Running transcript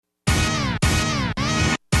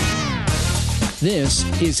This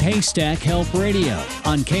is Haystack Help Radio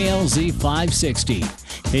on KLZ 560.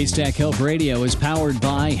 Haystack Help Radio is powered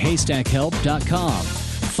by HaystackHelp.com.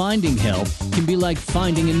 Finding help can be like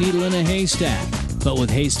finding a needle in a haystack, but with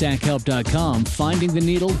HaystackHelp.com, finding the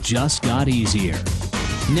needle just got easier.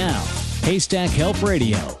 Now, Haystack Help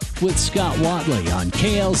Radio with Scott Watley on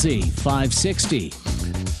KLZ 560.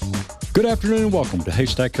 Good afternoon and welcome to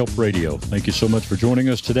Haystack Help Radio. Thank you so much for joining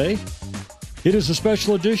us today. It is a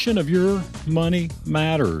special edition of Your Money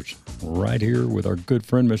Matters, right here with our good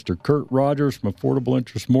friend, Mr. Kurt Rogers from Affordable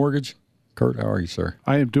Interest Mortgage. Kurt, how are you, sir?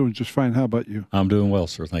 I am doing just fine. How about you? I'm doing well,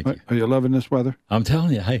 sir. Thank you. Are you loving this weather? I'm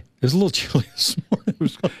telling you, hey, it's a little chilly this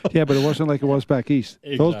morning. Yeah, but it wasn't like it was back east.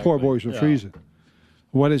 Exactly. Those poor boys are freezing.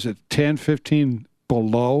 What is it, 10, 15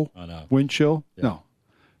 below wind chill? Yeah. No.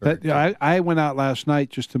 I went out last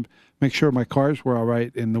night just to make sure my cars were all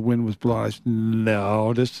right and the wind was blowing. I said,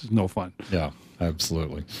 no, this is no fun. Yeah,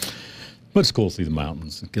 absolutely. But it's cool to see the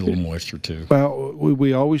mountains. Get a little moisture, too. Well,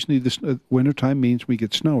 we always need this. Wintertime means we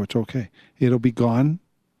get snow. It's okay. It'll be gone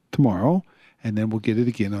tomorrow, and then we'll get it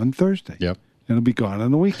again on Thursday. Yep. And it'll be gone on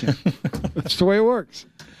the weekend. That's the way it works.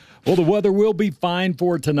 Well, the weather will be fine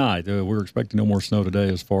for tonight. We're expecting no more snow today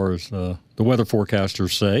as far as the weather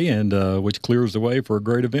forecasters say, and which clears the way for a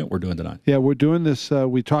great event we're doing tonight. Yeah, we're doing this.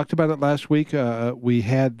 We talked about it last week. We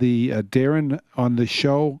had the Darren on the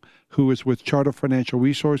show, who is with Charter Financial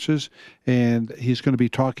Resources, and he's going to be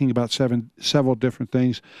talking about several different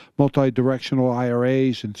things, multi-directional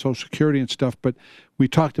IRAs and Social Security and stuff. But we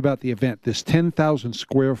talked about the event, this 10,000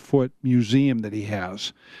 square foot museum that he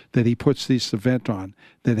has, that he puts this event on,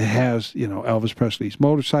 that it has, Elvis Presley's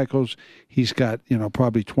motorcycles. He's got,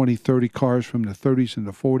 probably 20, 30 cars from the 30s and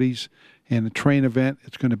the 40s, and a train event.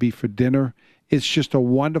 It's going to be for dinner. It's just a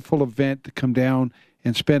wonderful event to come down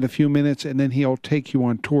and spend a few minutes, and then he'll take you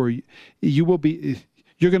on tour. You're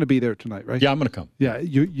going to be there tonight, right? Yeah, I'm going to come. Yeah,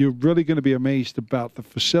 you're really going to be amazed about the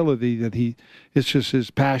facility that it's just his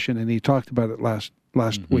passion, and he talked about it last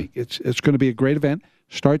week. It's going to be a great event.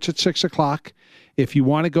 Starts at 6 o'clock. If you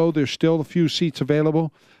want to go, there's still a few seats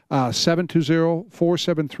available.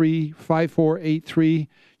 720-473-5483.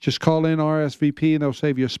 Just call in RSVP, and they'll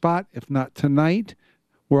save you a spot. If not tonight,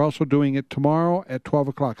 we're also doing it tomorrow at 12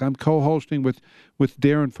 o'clock. I'm co-hosting with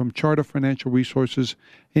Darren from Charter Financial Resources,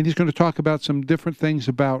 and he's going to talk about some different things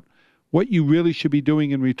about what you really should be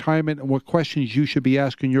doing in retirement and what questions you should be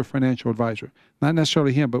asking your financial advisor. Not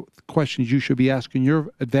necessarily him, but questions you should be asking your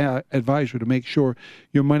advisor to make sure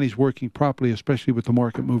your money's working properly, especially with the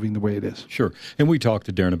market moving the way it is. Sure. And we talked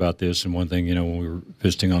to Darren about this, and one thing, when we were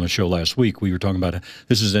visiting on the show last week, we were talking about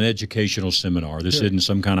this is an educational seminar. This isn't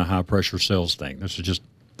some kind of high-pressure sales thing. This is just,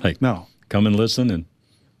 hey, come and listen and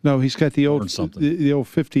no, he's got the old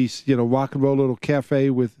 50s, rock and roll little cafe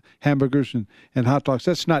with hamburgers and hot dogs.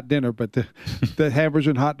 That's not dinner, but the hamburgers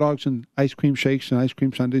and hot dogs and ice cream shakes and ice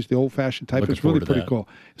cream sundaes, the old-fashioned type. It's really pretty cool.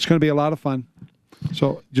 It's going to be a lot of fun.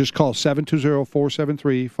 So just call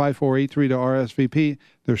 720-473-5483 to RSVP.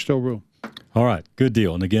 There's still room. All right, good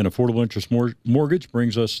deal. And again, Affordable Interest Mortgage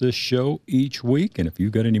brings us this show each week. And if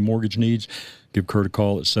you've got any mortgage needs, give Kurt a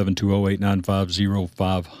call at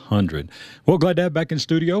 720-895-0500. Well, glad to have back in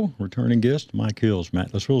studio, returning guest, Mike Hills,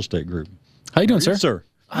 Atlas Real Estate Group. How you doing, sir? Sir.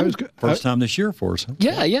 First time this year for us. Huh?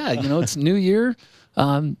 Yeah. It's new year,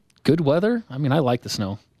 good weather. I mean, I like the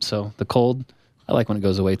snow. So the cold, I like when it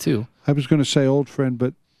goes away, too. I was going to say old friend,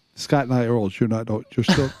 but Scott and I are old. You're not old. You're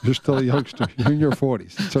still a youngster. You're in your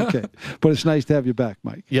 40s. It's okay. But it's nice to have you back,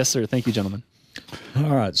 Mike. Yes, sir. Thank you, gentlemen.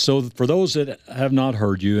 All right. So for those that have not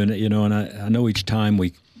heard you, and I know each time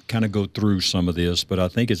we kind of go through some of this, but I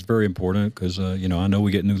think it's very important because, I know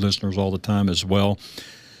we get new listeners all the time as well.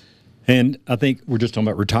 And I think we're just talking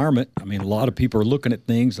about retirement. I mean, a lot of people are looking at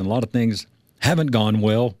things, and a lot of things haven't gone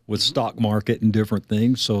well with stock market and different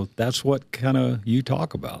things. So that's what kind of you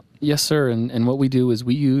talk about. Yes, sir. And what we do is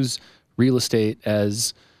we use real estate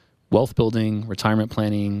as wealth building, retirement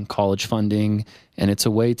planning, college funding, and it's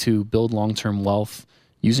a way to build long-term wealth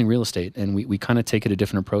using real estate. And we kind of take it a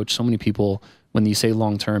different approach. So many people, when you say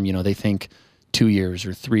long-term, they think 2 years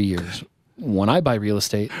or 3 years. When I buy real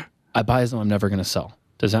estate, I buy as though I'm never going to sell.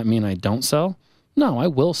 Does that mean I don't sell? No, I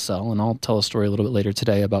will sell, and I'll tell a story a little bit later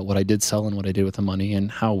today about what I did sell and what I did with the money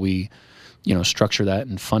and how we, structure that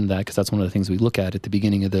and fund that, because that's one of the things we look at the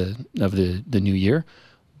beginning of the new year.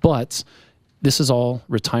 But this is all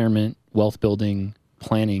retirement, wealth building,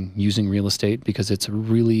 planning using real estate because it's a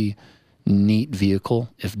really neat vehicle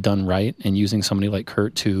if done right, and using somebody like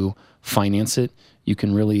Kurt to finance it, you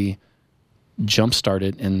can really jumpstart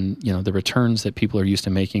it. And the returns that people are used to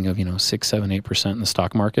making of 6, 7, 8% in the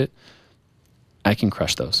stock market, I can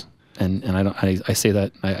crush those. and I say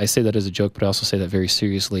that as a joke, but I also say that very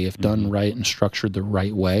seriously. If done right and structured the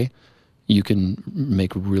right way, you can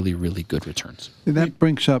make really, really good returns. And that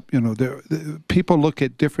brings up, people look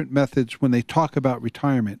at different methods when they talk about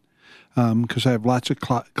retirement. Because I have lots of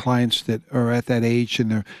clients that are at that age,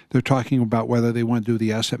 and they're talking about whether they want to do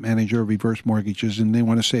the asset manager or reverse mortgages, and they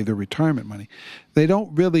want to save their retirement money. They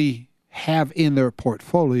don't really have in their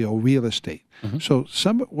portfolio real estate. Mm-hmm. So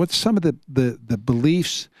what's some of the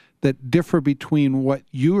beliefs that differ between what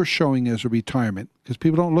you are showing as a retirement? Because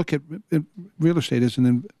people don't look at real estate as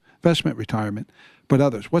an investment retirement, but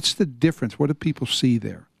others. What's the difference? What do people see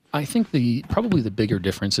there? I think probably the bigger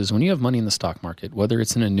difference is when you have money in the stock market, whether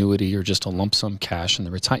it's an annuity or just a lump sum cash in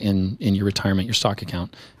your retirement, your stock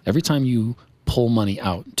account, every time you pull money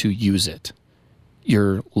out to use it,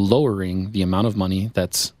 you're lowering the amount of money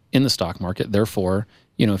that's in the stock market. Therefore,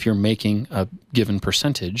 if you're making a given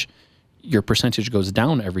percentage, your percentage goes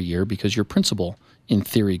down every year because your principal, in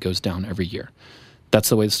theory, goes down every year. That's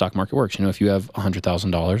the way the stock market works. If you have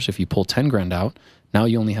 $100,000, if you pull 10 grand out, now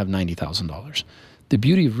you only have $90,000. The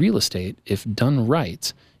beauty of real estate, if done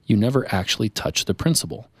right, you never actually touch the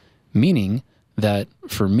principal. Meaning that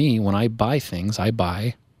for me, when I buy things, I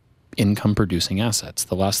buy income-producing assets.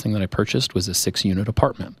 The last thing that I purchased was a 6-unit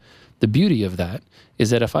apartment. The beauty of that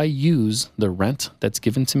is that if I use the rent that's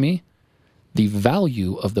given to me, the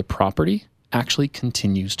value of the property actually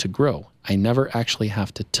continues to grow. I never actually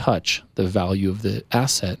have to touch the value of the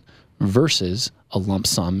asset versus a lump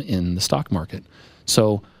sum in the stock market.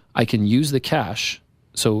 So I can use the cash.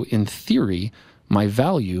 So in theory, my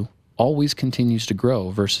value always continues to grow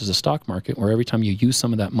versus a stock market where every time you use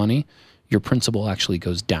some of that money, your principal actually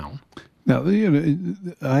goes down. Now,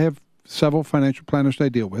 I have several financial planners I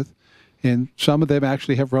deal with, and some of them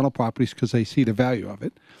actually have rental properties because they see the value of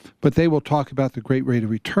it. But they will talk about the great rate of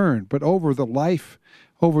return. But over the life,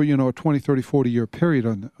 a 20, 30, 40-year period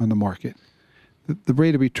on the market, the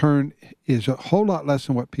rate of return is a whole lot less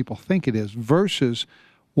than what people think it is versus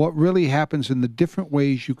what really happens in the different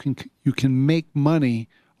ways you can make money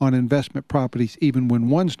on investment properties. Even when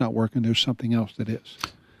one's not working, there's something else that is.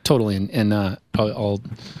 Totally. And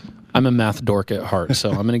I'm a math dork at heart, so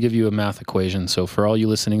I'm going to give you a math equation. So for all you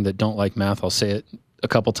listening that don't like math, I'll say it a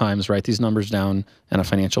couple times, write these numbers down, and a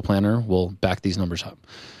financial planner will back these numbers up.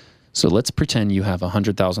 So let's pretend you have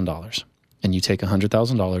 $100,000, and you take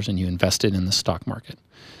 $100,000 and you invest it in the stock market.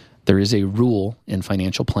 There is a rule in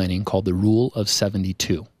financial planning called the Rule of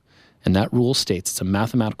 72. And that rule states it's a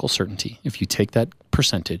mathematical certainty. If you take that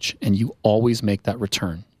percentage and you always make that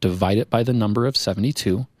return, divide it by the number of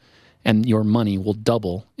 72, and your money will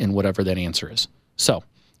double in whatever that answer is. So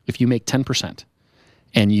if you make 10%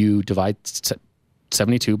 and you divide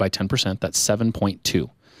 72 by 10%, that's 7.2.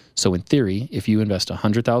 So in theory, if you invest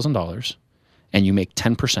 $100,000 and you make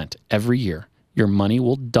 10% every year, your money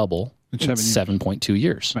will double in 7.2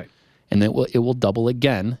 years. Right. And then it will double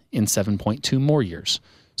again in 7.2 more years.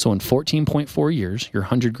 So in 14.4 years, your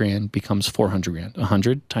 100 grand becomes 400 grand.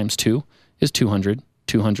 100 times 2 is 200.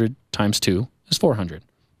 200 times 2 is 400,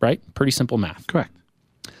 right? Pretty simple math. Correct.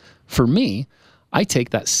 For me, I take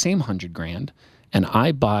that same 100 grand and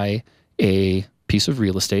I buy a piece of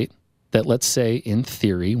real estate that, let's say, in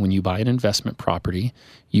theory, when you buy an investment property,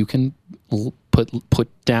 you can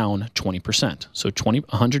put down 20%. So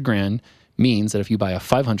 100 grand means that if you buy a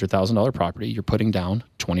 $500,000 property, you're putting down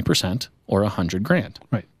 20% or 100 grand.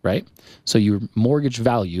 Right. Right? So your mortgage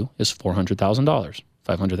value is $400,000.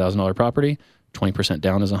 $500,000 property, 20%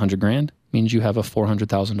 down is 100 grand, means you have a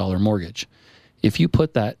 $400,000 mortgage. If you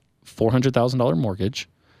put that $400,000 mortgage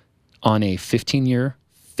on a 15-year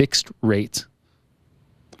fixed rate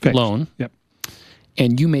loan, yep,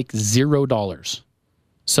 and you make $0.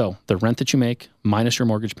 So the rent that you make, minus your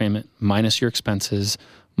mortgage payment, minus your expenses,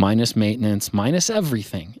 minus maintenance, minus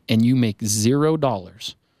everything, and you make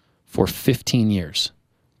 $0 for 15 years,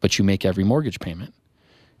 but you make every mortgage payment,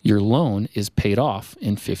 your loan is paid off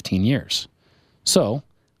in 15 years. So,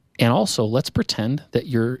 and also let's pretend that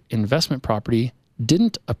your investment property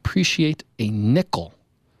didn't appreciate a nickel,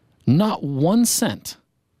 not 1 cent.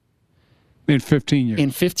 In 15 years. In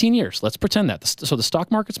 15 years. Let's pretend that. So the stock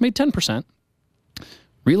market's made 10%.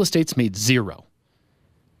 Real estate's made 0.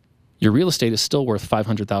 Your real estate is still worth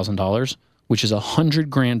 $500,000, which is 100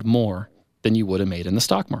 grand more than you would have made in the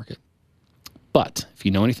stock market. But if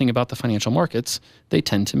you know anything about the financial markets, they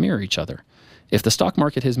tend to mirror each other. If the stock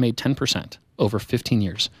market has made 10% over 15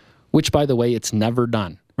 years, which, by the way, it's never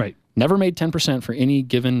done. Right. Never made 10% for any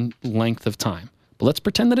given length of time. But let's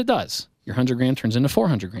pretend that it does. Your 100 grand turns into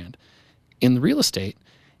 400 grand. In the real estate,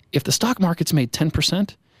 if the stock market's made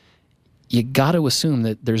 10%, you got to assume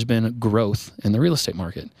that there's been growth in the real estate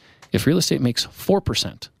market. If real estate makes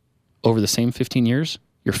 4% over the same 15 years,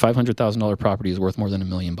 your $500,000 property is worth more than $1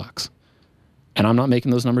 million. And I'm not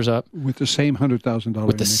making those numbers up. With the same $100,000.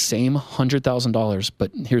 With the same $100,000,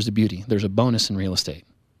 but here's the beauty. There's a bonus in real estate.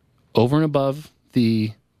 Over and above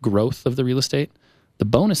the growth of the real estate, the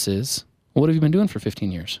bonus is, what have you been doing for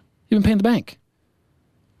 15 years? You've been paying the bank.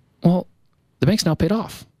 Well, the bank's now paid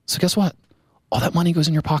off. So guess what? All that money goes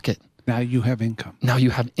in your pocket. Now you have income. Now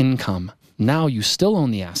you have income. Now you still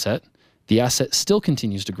own the asset. The asset still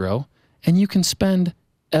continues to grow, and you can spend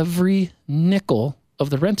every nickel of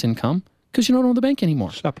the rent income because you don't own the bank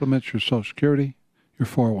anymore. Supplements your Social Security, your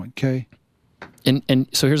 401k. And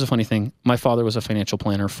so here's the funny thing. My father was a financial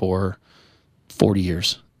planner for 40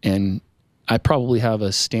 years, and I probably have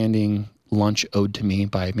a standing lunch owed to me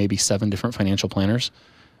by maybe 7 different financial planners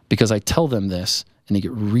because I tell them this, and they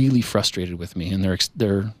get really frustrated with me, and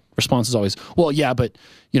their response is always, well, yeah, but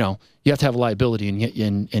you have to have a liability, and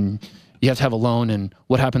you have to have a loan, and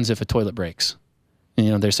what happens if a toilet breaks?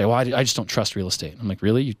 And they say, well, I just don't trust real estate. I'm like,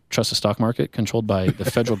 really? You trust the stock market controlled by the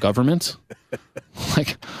federal government?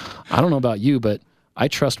 Like, I don't know about you, but I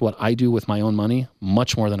trust what I do with my own money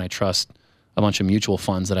much more than I trust a bunch of mutual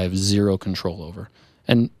funds that I have zero control over.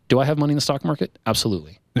 And do I have money in the stock market?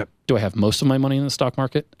 Absolutely. Yep. Do I have most of my money in the stock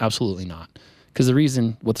market? Absolutely not. Because the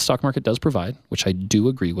reason what the stock market does provide, which I do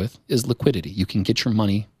agree with, is liquidity. You can get your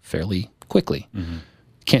money fairly quickly. Mm-hmm.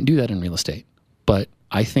 Can't do that in real estate. But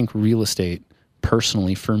I think real estate,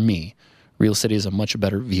 personally for me, real estate is a much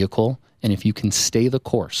better vehicle. And if you can stay the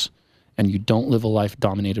course and you don't live a life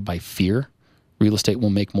dominated by fear, real estate will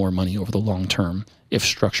make more money over the long term if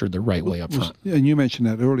structured the right way up front. And you mentioned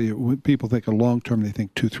that earlier. When people think of long term, they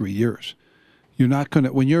think 2-3 years. You're not going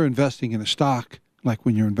to, when you're investing in a stock, like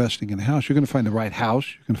when you're investing in a house, you're going to find the right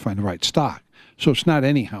house, you're going to find the right stock. So it's not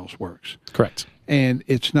any house works. Correct. And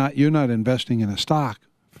you're not investing in a stock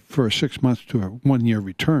for a 6 months to a 1 year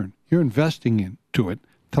return. You're investing into it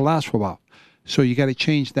to last for a while. So you got to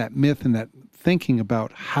change that myth and that thinking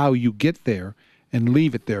about how you get there and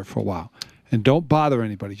leave it there for a while. And don't bother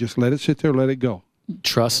anybody. Just let it sit there, let it go.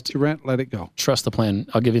 Trust. Rent, let it go. Trust the plan.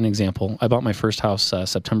 I'll give you an example. I bought my first house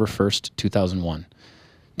September 1st, 2001.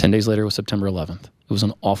 10 days later was September 11th. It was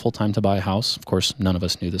an awful time to buy a house. Of course, none of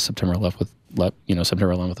us knew that September 11th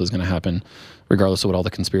was going to happen, regardless of what all the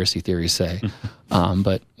conspiracy theories say.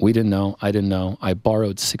 But we didn't know. I didn't know. I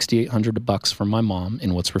borrowed $6,800 from my mom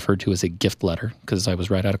in what's referred to as a gift letter because I was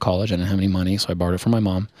right out of college. I didn't have any money, so I borrowed it from my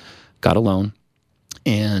mom, got a loan,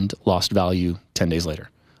 and lost value 10 days later.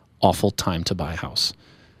 Awful time to buy a house.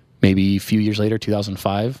 Maybe a few years later,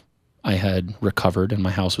 2005, I had recovered and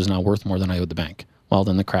my house was now worth more than I owed the bank. Well,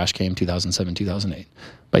 then the crash came 2007, 2008.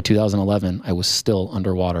 By 2011, I was still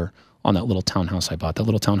underwater on that little townhouse I bought. That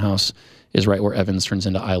little townhouse is right where Evans turns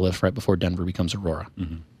into Iliff, right before Denver becomes Aurora.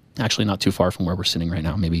 Mm-hmm. Actually, not too far from where we're sitting right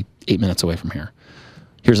now, maybe 8 minutes away from here.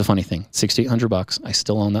 Here's the funny thing. $6,800, I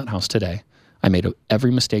still own that house today. I made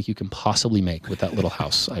every mistake you can possibly make with that little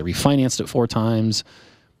house. I refinanced it 4 times,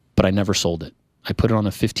 but I never sold it. I put it on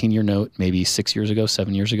a 15-year note, maybe 6 years ago,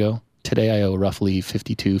 7 years ago. Today, I owe roughly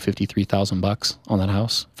 $52,000, $53,000 on that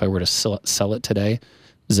house. If I were to sell it today,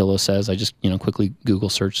 Zillow says, I just quickly Google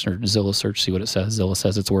search or Zillow search, see what it says. Zillow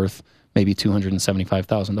says it's worth maybe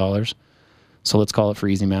 $275,000. So let's call it, for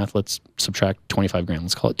easy math, let's subtract $25,000.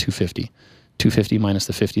 Let's call it $250,000. $250,000 minus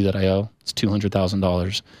the $50,000 that I owe, it's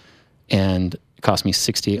 $200,000. And it cost me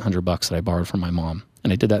 $6,800 that I borrowed from my mom.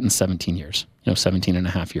 And I did that in 17 years, 17 and a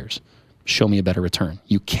half years. Show me a better return.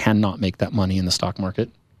 You cannot make that money in the stock market.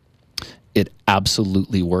 It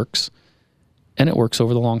absolutely works, and it works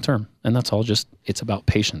over the long term. And that's all it's about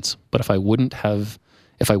patience. But if I would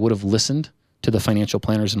have listened to the financial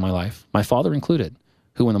planners in my life, my father included,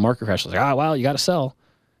 who when the market crashed was like, well, you got to sell.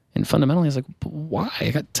 And fundamentally, I was like, why?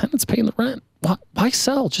 I got tenants paying the rent. Why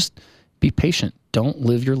sell? Just be patient. Don't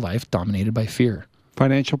live your life dominated by fear.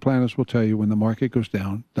 Financial planners will tell you when the market goes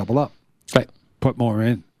down, double up. Right. Put more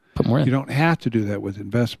in. Put more in. You don't have to do that with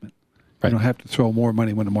investment. Right. You don't have to throw more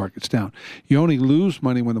money when the market's down. You only lose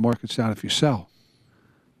money when the market's down if you sell.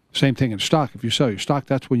 Same thing in stock. If you sell your stock,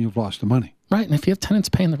 that's when you've lost the money. Right. And if you have tenants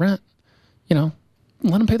paying the rent,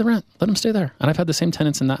 let them pay the rent. Let them stay there. And I've had the same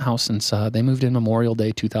tenants in that house since they moved in Memorial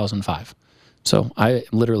Day 2005. So I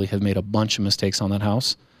literally have made a bunch of mistakes on that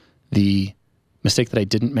house. The mistake that I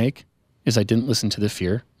didn't make is I didn't listen to the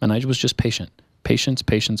fear, and I was just patient. Patience,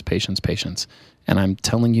 patience, patience, patience. And I'm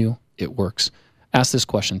telling you, it works. Ask this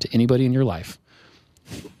question to anybody in your life.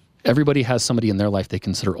 Everybody has somebody in their life they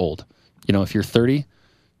consider old. If you're 30,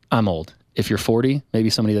 I'm old. If you're 40, maybe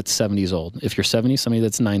somebody that's 70 is old. If you're 70, somebody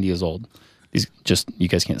that's 90 is old. You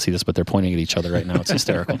guys can't see this, but they're pointing at each other right now. It's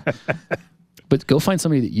hysterical. But go find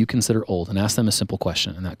somebody that you consider old and ask them a simple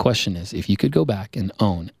question. And that question is, if you could go back and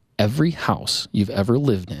own every house you've ever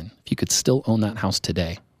lived in, if you could still own that house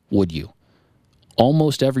today, would you?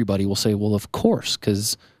 Almost everybody will say, well, of course,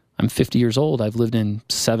 because I'm 50 years old. I've lived in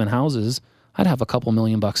 7 houses. I'd have a couple $1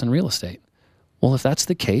 million in real estate. Well, if that's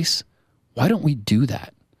the case, why don't we do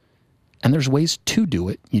that? And there's ways to do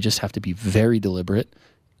it. You just have to be very deliberate,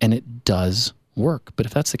 and it does work. But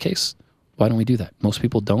if that's the case, why don't we do that? Most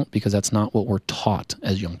people don't, because that's not what we're taught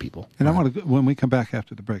as young people. And I want to, when we come back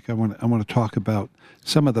after the break, I want to talk about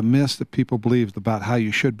some of the myths that people believe about how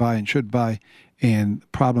you should buy and should buy, and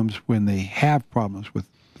problems when they have problems with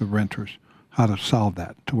the renters, how to solve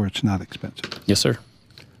that to where it's not expensive. Yes, sir.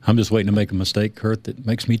 I'm just waiting to make a mistake, Kurt, that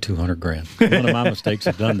makes me $200,000. One of my mistakes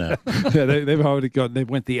have done that. Yeah, they've already gone. They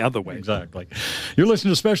went the other way. Exactly. You're listening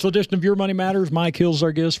to a special edition of Your Money Matters. Mike Hill's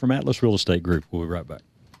our guest from Atlas Real Estate Group. We'll be right back.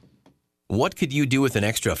 What could you do with an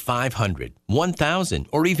extra $500, $1,000,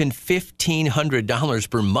 or even $1,500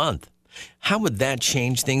 per month? How would that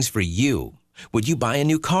change things for you? Would you buy a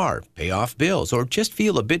new car, pay off bills, or just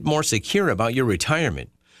feel a bit more secure about your retirement?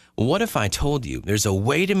 What if I told you there's a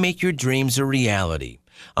way to make your dreams a reality?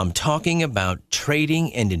 I'm talking about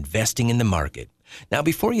trading and investing in the market. Now,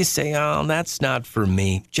 before you say, oh, that's not for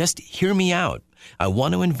me, just hear me out. I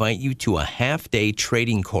want to invite you to a half-day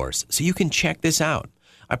trading course so you can check this out.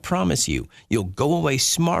 I promise you, you'll go away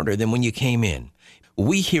smarter than when you came in.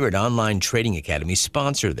 We here at Online Trading Academy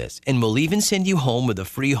sponsor this, and we'll even send you home with a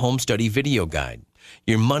free home study video guide.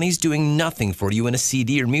 Your money's doing nothing for you in a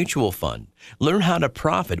CD or mutual fund. Learn how to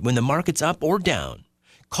profit when the market's up or down.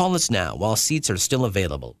 Call us now while seats are still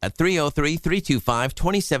available at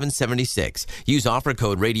 303-325-2776. Use offer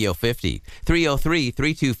code radio50.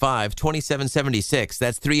 303-325-2776.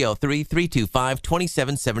 That's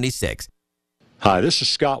 303-325-2776. Hi, this is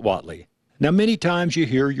Scott Watley. Now, many times you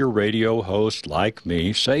hear your radio host like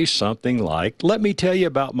me say something like, let me tell you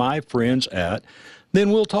about my friends at, then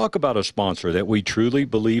we'll talk about a sponsor that we truly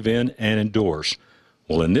believe in and endorse.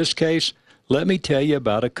 Well, in this case, let me tell you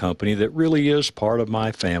about a company that really is part of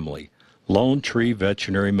my family, Lone Tree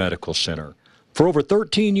Veterinary Medical Center. For over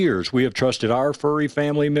 13 years, we have trusted our furry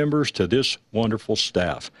family members to this wonderful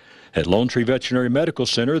staff. At Lone Tree Veterinary Medical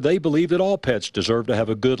Center, they believe that all pets deserve to have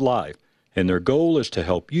a good life, and their goal is to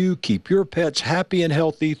help you keep your pets happy and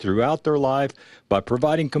healthy throughout their life by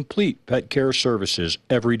providing complete pet care services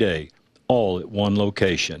every day, all at one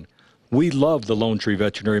location. We love the Lone Tree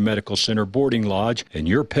Veterinary Medical Center Boarding Lodge, and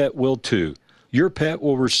your pet will too. Your pet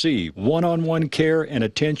will receive one-on-one care and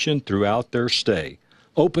attention throughout their stay.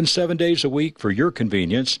 Open 7 days a week for your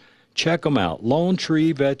convenience. Check them out. Lone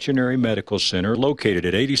Tree Veterinary Medical Center, located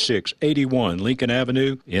at 8681 Lincoln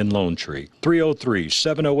Avenue in Lone Tree.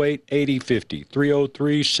 303-708-8050.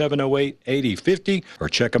 303-708-8050. Or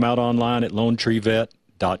check them out online at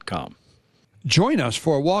lonetreevet.com. Join us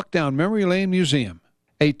for a walk down Memory Lane Museum,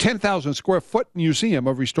 a 10,000 square foot museum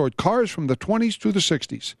of restored cars from the 20s to the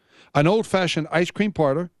 60s. An old-fashioned ice cream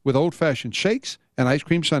parlor with old-fashioned shakes and ice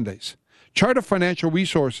cream sundaes. Charter Financial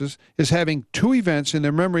Resources is having 2 events in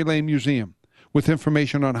their Memory Lane Museum with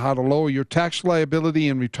information on how to lower your tax liability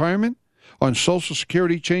in retirement, on Social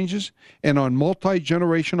Security changes, and on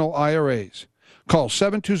multi-generational IRAs. Call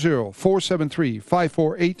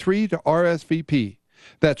 720-473-5483 to RSVP.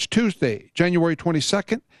 That's Tuesday, January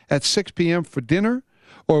 22nd at 6 p.m. for dinner,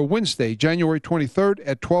 or Wednesday, January 23rd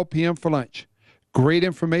at 12 p.m. for lunch. Great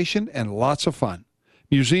information and lots of fun.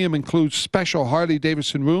 Museum includes special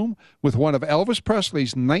Harley-Davidson room with one of Elvis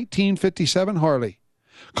Presley's 1957 Harley.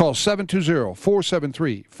 Call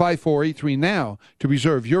 720-473-5483 now to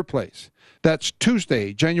reserve your place. That's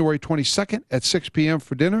Tuesday, January 22nd at 6 p.m.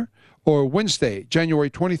 for dinner, or Wednesday, January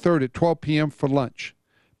 23rd at 12 p.m. for lunch.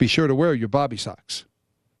 Be sure to wear your bobby socks.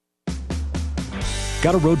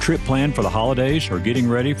 Got a road trip planned for the holidays or getting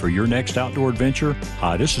ready for your next outdoor adventure?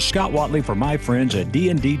 Hi, this is Scott Watley for my friends at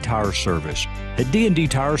D&D Tire Service. At D&D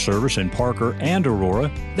Tire Service in Parker and Aurora,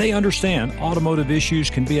 they understand automotive issues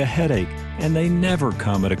can be a headache, and they never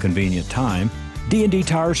come at a convenient time. D&D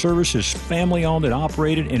Tire Service is family-owned and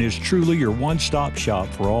operated and is truly your one-stop shop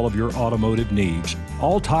for all of your automotive needs.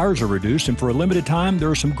 All tires are reduced, and for a limited time, there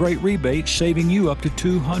are some great rebates saving you up to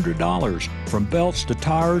 $200. From belts to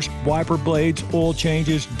tires, wiper blades, oil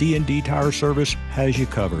changes, D&D Tire Service has you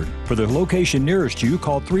covered. For the location nearest you,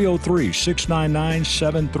 call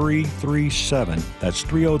 303-699-7337. That's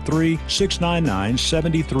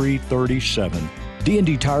 303-699-7337.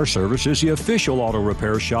 D&D Tire Service is the official auto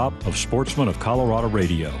repair shop of Sportsman of Colorado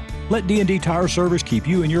Radio. Let D&D Tire Service keep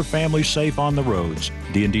you and your family safe on the roads.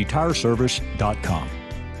 DNDTireservice.com.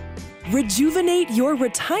 Rejuvenate your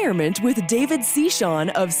retirement with David Seashon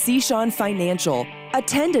of Seashon Financial.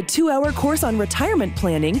 Attend a 2-hour course on retirement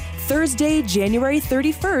planning Thursday, January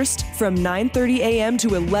 31st from 9:30 a.m. to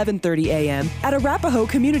 11:30 a.m. at Arapahoe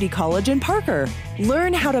Community College in Parker.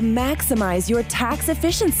 Learn how to maximize your tax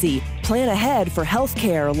efficiency, plan ahead for health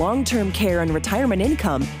care, long-term care, and retirement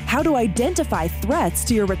income, how to identify threats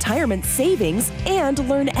to your retirement savings, and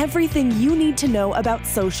learn everything you need to know about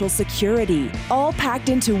Social Security. All packed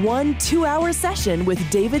into one 2-hour session with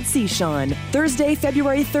David Seashon. Thursday,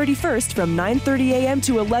 February 31st from 9:30 a.m.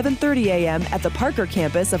 to 11:30 a.m. at the Parker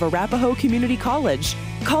campus of Arapahoe Community College.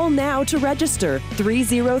 Call now to register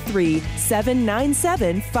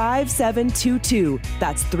 303-797-5722.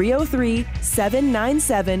 That's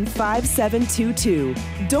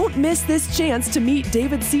 303-797-5722. Don't miss this chance to meet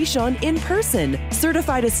David Seashon in person,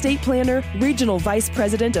 certified estate planner, regional vice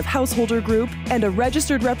president of Householder Group, and a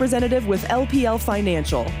registered representative with LPL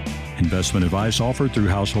Financial. Investment advice offered through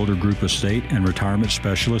Householder Group Estate and Retirement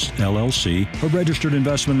Specialist, LLC, a registered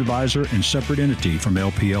investment advisor and separate entity from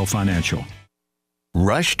LPL Financial.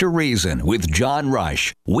 Rush to Reason with John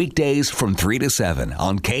Rush, weekdays from 3 to 7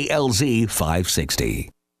 on KLZ 560.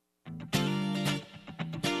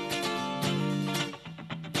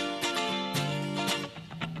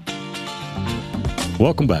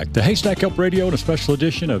 Welcome back to Haystack Help Radio and a special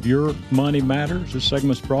edition of Your Money Matters. This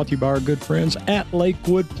segment is brought to you by our good friends at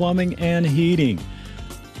Lakewood Plumbing and Heating.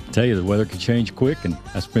 I tell you, the weather can change quick, and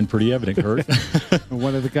that's been pretty evident, Kurt.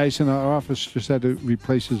 One of the guys in our office just had to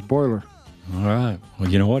replace his boiler. All right. Well,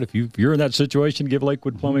 you know what? If you're in that situation, give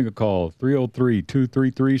Lakewood Plumbing a call,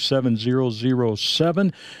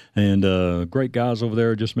 303-233-7007. And great guys over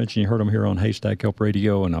there. Just mentioned you heard them here on Haystack Help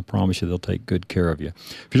Radio, and I promise you they'll take good care of you.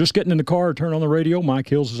 If you're just getting in the car, turn on the radio. Mike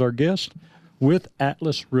Hills is our guest with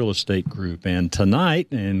Atlas Real Estate Group. And tonight,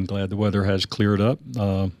 and glad the weather has cleared up,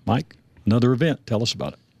 Mike, another event. Tell us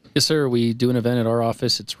about it. Yes, sir. We do an event at our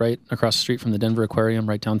office. It's right across the street from the Denver Aquarium,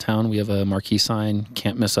 right downtown. We have a marquee sign.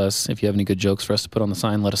 Can't miss us. If you have any good jokes for us to put on the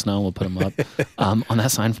sign, let us know. We'll put them up on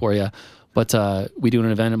that sign for you. But we do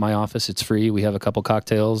an event at my office. It's free. We have a couple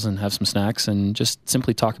cocktails and have some snacks and just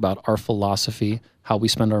simply talk about our philosophy, how we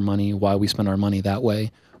spend our money, why we spend our money that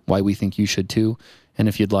way, why we think you should too. And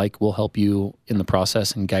if you'd like, we'll help you in the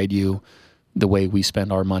process and guide you the way we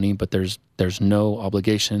spend our money, but there's no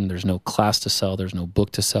obligation, there's no class to sell, there's no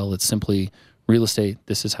book to sell. It's simply real estate.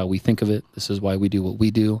 This is how we think of it. This is why we do what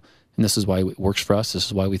we do, and this is why it works for us. This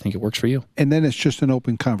is why we think it works for you. And then it's just an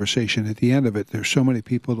open conversation. At the end of it, there's so many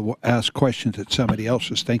people that will ask questions that somebody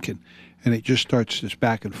else is thinking, and it just starts this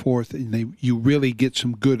back and forth, and you really get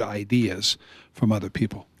some good ideas from other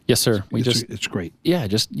people. Yes, sir. It's great. Yeah,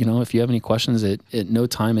 just, if you have any questions, at no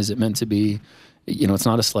time is it meant to be, it's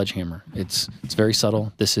not a sledgehammer. It's very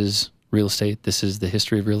subtle. This is real estate. This is the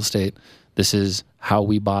history of real estate. This is how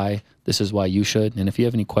we buy. This is why you should. And if you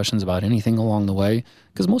have any questions about anything along the way,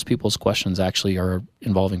 because most people's questions actually are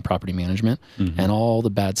involving property management and all the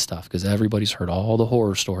bad stuff, because everybody's heard all the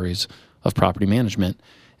horror stories of property management.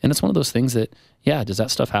 And it's one of those things that, does that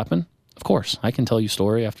stuff happen? Of course. I can tell you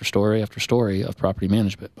story after story after story of property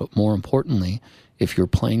management. But more importantly, if you're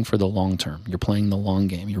playing for the long term, you're playing the long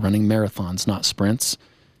game, you're running marathons, not sprints,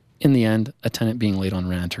 in the end, a tenant being late on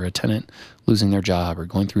rent or a tenant losing their job or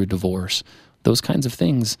going through a divorce, those kinds of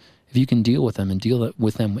things, if you can deal with them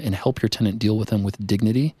and help your tenant deal with them with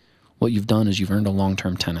dignity, what you've done is you've earned a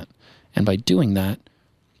long-term tenant. And by doing that,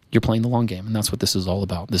 you're playing the long game. And that's what this is all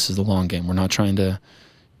about. This is the long game. We're not trying to,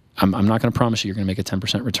 I'm not going to promise you're going to make a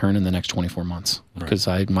 10% return in the next 24 months because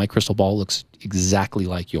my crystal ball looks exactly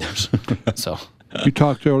like yours. So you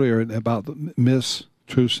talked earlier about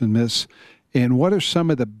truths and myths. And what are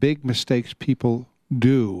some of the big mistakes people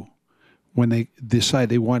do when they decide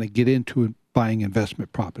they want to get into buying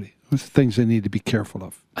investment property? What's the things they need to be careful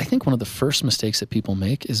of? I think one of the first mistakes that people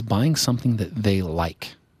make is buying something that they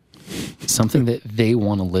like, something that they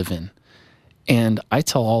want to live in. And I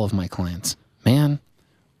tell all of my clients, man,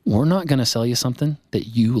 we're not going to sell you something that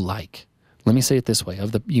you like. Let me say it this way.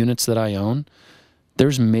 Of the units that I own,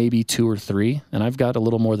 there's maybe 2 or 3, and I've got a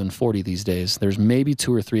little more than 40 these days. There's maybe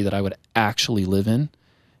 2 or 3 that I would actually live in.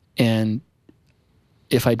 And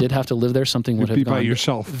if I did have to live there, something would have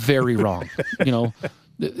gone very wrong.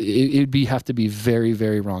 It'd have to be very,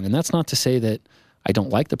 very wrong. And that's not to say that I don't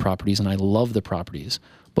like the properties and I love the properties.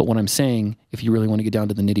 But what I'm saying, if you really want to get down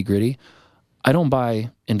to the nitty gritty, I don't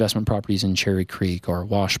buy investment properties in Cherry Creek or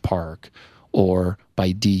Wash Park or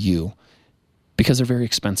by DU because they're very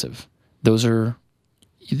expensive. Those are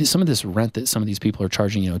some of this rent that some of these people are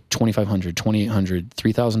charging, $2,500, $2,800,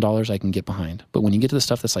 $3,000 I can get behind. But when you get to the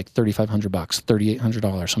stuff that's like $3,500,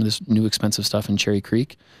 $3,800, some of this new expensive stuff in Cherry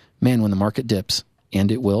Creek, man, when the market dips,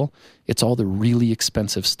 and it will, it's all the really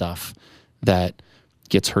expensive stuff that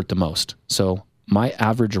gets hurt the most. So my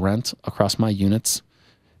average rent across my units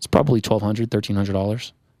is probably $1,200,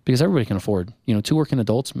 $1,300 because everybody can afford, 2 working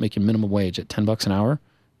adults making minimum wage at $10 an hour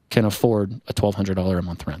can afford a $1,200 a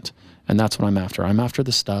month rent. And that's what I'm after. I'm after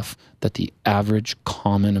the stuff that the average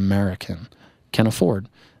common American can afford.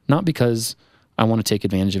 Not because I want to take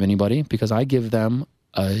advantage of anybody, because I give them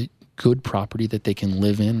a good property that they can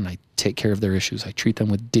live in, and I take care of their issues. I treat them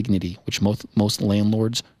with dignity, which most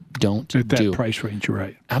landlords don't At that do. price range, you're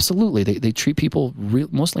right. Absolutely. They treat people,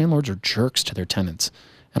 most landlords are jerks to their tenants.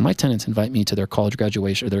 And my tenants invite me to their college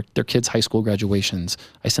graduation, or their kids' high school graduations.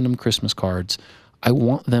 I send them Christmas cards. I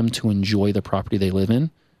want them to enjoy the property they live in,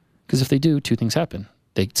 because if they do, 2 things happen.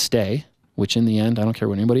 They stay, which in the end, I don't care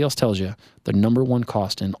what anybody else tells you, the number one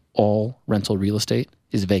cost in all rental real estate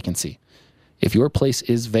is vacancy. If your place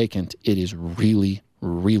is vacant, it is really,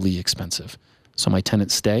 really expensive. So my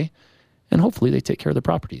tenants stay, and hopefully they take care of the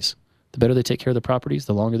properties. The better they take care of the properties,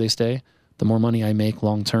 the longer they stay, the more money I make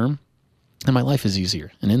long term, and my life is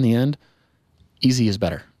easier. And in the end, easy is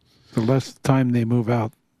better. The less time they move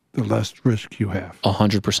out, the less risk you have.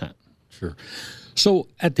 100%. Sure. So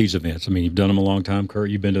at these events, I mean, you've done them a long time, Kurt.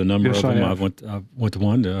 You've been to a number Yes, of them. I have. I went to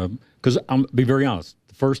one because I'm be very honest.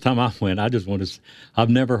 The first time I went, I just want to. I've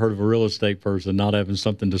never heard of a real estate person not having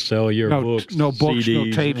something to sell you, No books, books, CDs,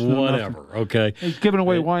 no tapes, no whatever. nothing. Okay. He's giving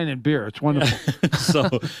away wine and beer. It's wonderful.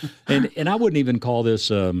 So, and I wouldn't even call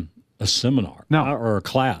this a seminar or a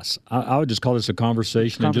class. I would just call this a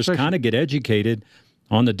conversation and just kind of get educated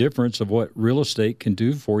on the difference of what real estate can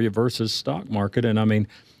do for you versus stock market. And I mean,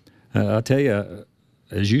 I'll tell you,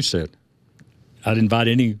 as you said, I'd invite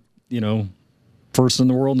any, person in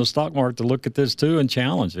the world in the stock market to look at this too and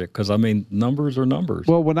challenge it, because I mean, numbers are numbers.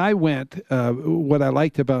 Well, when I went, what I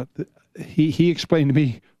liked about he explained to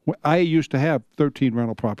me, I used to have 13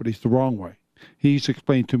 rental properties the wrong way. He's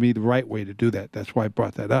explained to me the right way to do that. That's why I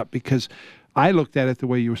brought that up, because I looked at it the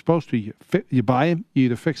way you were supposed to. You buy them, you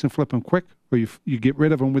either fix and flip them quick, or you get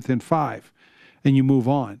rid of them within 5, and you move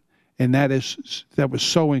on. And that was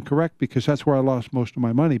so incorrect, because that's where I lost most of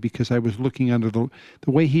my money, because I was looking under the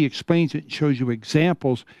way he explains it and shows you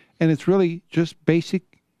examples, and it's really just basic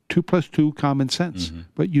 2 + 2 common sense. Mm-hmm.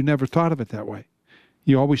 But you never thought of it that way.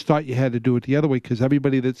 You always thought you had to do it the other way, because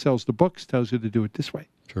everybody that sells the books tells you to do it this way.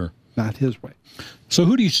 Sure. Not his way. So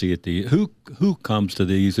who do you see at who comes to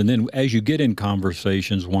these, and then as you get in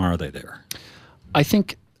conversations, why are they there? I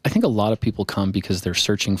think a lot of people come because they're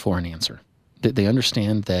searching for an answer. They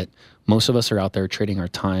understand that most of us are out there trading our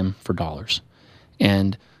time for dollars.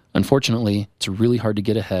 And unfortunately, it's really hard to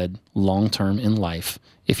get ahead long term in life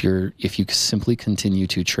if you simply continue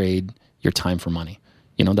to trade your time for money.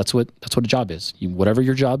 That's what a job is. Whatever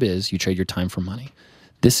your job is, you trade your time for money.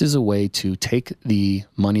 This is a way to take the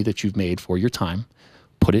money that you've made for your time,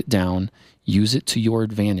 put it down, use it to your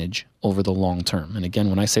advantage over the long term. And again,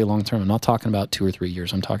 when I say long term, I'm not talking about 2 or 3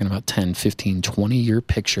 years. I'm talking about 10, 15, 20-year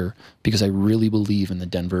picture, because I really believe in the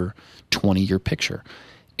Denver 20-year picture.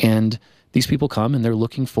 And these people come and they're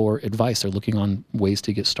looking for advice. They're looking on ways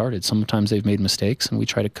to get started. Sometimes they've made mistakes, and we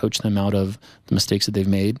try to coach them out of the mistakes that they've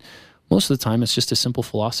made. Most of the time, it's just a simple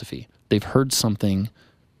philosophy. They've heard something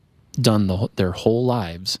done their whole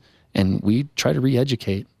lives, and we try to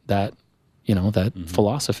re-educate that, that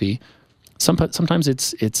philosophy. Sometimes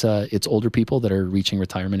it's older people that are reaching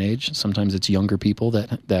retirement age. Sometimes it's younger people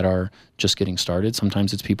that are just getting started.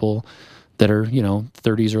 Sometimes it's people that are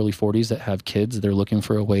 30s, early 40s that have kids. They're looking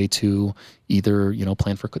for a way to either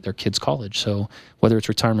plan for their kids' college. So whether it's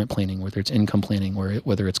retirement planning, whether it's income planning,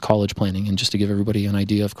 whether it's college planning, and just to give everybody an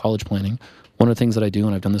idea of college planning, one of the things that I do,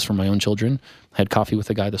 and I've done this for my own children, I had coffee with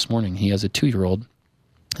a guy this morning. He has a 2-year-old,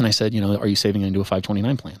 and I said, are you saving into a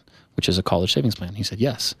 529 plan, which is a college savings plan? He said,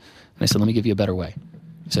 yes. And I said, let me give you a better way.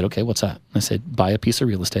 He said, okay, what's that? And I said, buy a piece of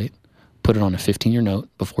real estate, put it on a 15-year note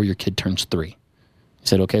before your kid turns 3. He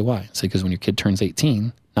said, okay, why? I said, because when your kid turns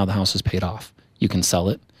 18, now the house is paid off. You can sell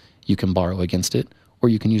it, you can borrow against it, or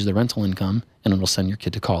you can use the rental income, and it'll send your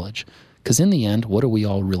kid to college. Because in the end, what do we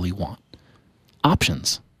all really want?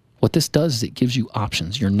 Options. What this does is it gives you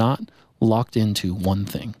options. You're not locked into one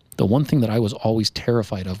thing. The one thing that I was always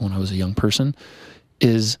terrified of when I was a young person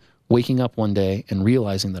is waking up one day and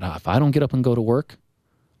realizing that if I don't get up and go to work,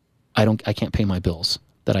 I can't pay my bills.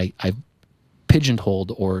 That I've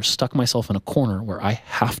pigeonholed or stuck myself in a corner where I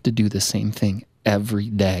have to do the same thing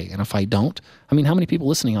every day. And if I don't, how many people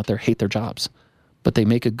listening out there hate their jobs, but they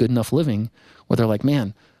make a good enough living where they're like,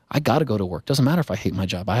 man, I got to go to work. Doesn't matter if I hate my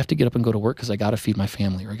job. I have to get up and go to work because I got to feed my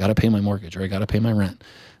family, or I got to pay my mortgage, or I got to pay my rent.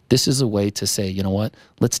 This is a way to say, you know what,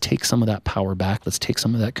 let's take some of that power back. Let's take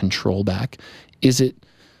some of that control back. Is it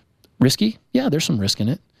risky? Yeah, there's some risk in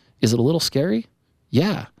it. Is it a little scary?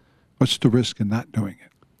 Yeah. What's the risk in not doing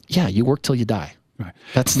it? Yeah, you work till you die. Right.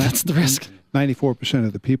 That's the risk. 94%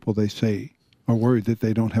 of the people, they say, are worried that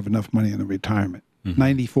they don't have enough money in their retirement.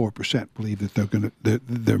 94% believe that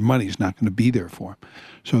their money's not going to be there for them.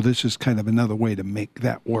 So this is kind of another way to make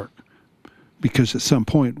that work. Because at some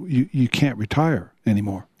point, you can't retire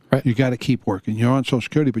anymore. Right. You got to keep working. You're on Social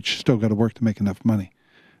Security, but you still got to work to make enough money.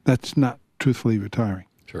 That's not truthfully retiring.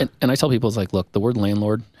 Sure. And I tell people, it's like, look, the word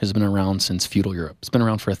landlord has been around since feudal Europe. It's been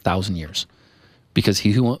around for 1,000 years. Because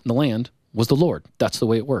he who owned the land was the Lord. That's the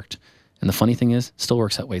way it worked. And the funny thing is, it still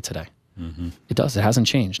works that way today. It does. It hasn't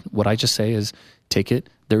changed. What I just say is, take it.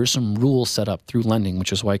 There are some rules set up through lending,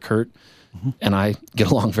 which is why Kurt and I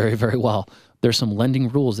get along very, very well. There's some lending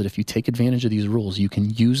rules that if you take advantage of these rules, you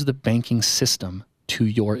can use the banking system to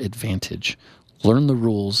your advantage. Learn the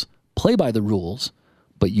rules, play by the rules,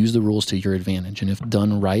 but use the rules to your advantage. And if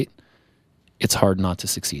done right, it's hard not to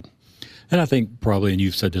succeed. And I think probably, and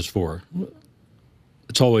you've said this before,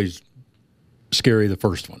 it's always scary, the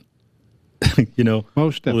first one.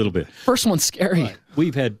 Most a little bit. First one's scary. Right.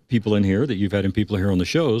 We've had people in here that you've had people here on the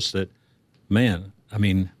shows that, man, I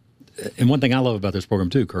mean, and one thing I love about this program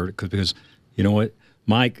too, Kurt, because you know what?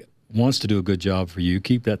 Mike wants to do a good job for you.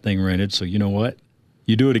 Keep that thing rented. So you know what?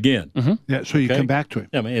 You do it again. Yeah, so you come back to him.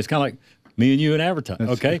 Yeah, man, it's kind of like me and you in advertising.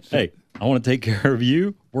 Okay, hey, I want to take care of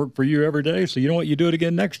you, work for you every day. So you know what? You do it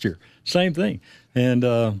again next year. Same thing. And,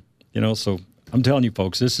 so I'm telling you,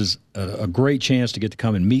 folks, this is a great chance to get to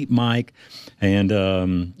come and meet Mike.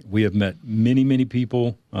 And we have met many, many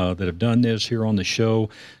people that have done this here on the show.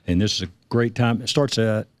 And this is a great time. It starts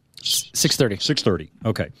at 6:30. 6:30.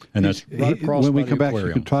 Okay. And that's right across when we by come the back, you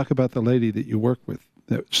aquarium. can talk about the lady that you work with,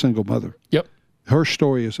 that single mother. Yep. Her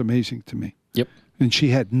story is amazing to me. Yep. And she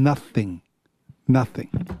had nothing.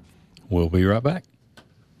 We'll be right back.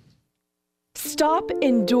 Stop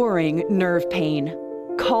enduring nerve pain.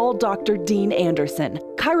 Call Dr. Dean Anderson,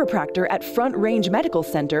 chiropractor at Front Range Medical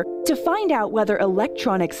Center, to find out whether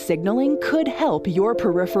electronic signaling could help your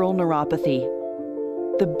peripheral neuropathy.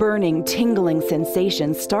 The burning, tingling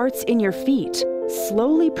sensation starts in your feet,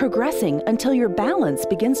 slowly progressing until your balance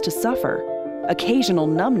begins to suffer. Occasional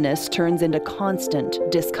numbness turns into constant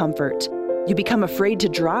discomfort. You become afraid to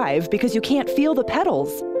drive because you can't feel the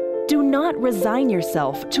pedals. Do not resign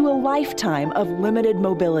yourself to a lifetime of limited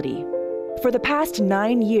mobility. For the past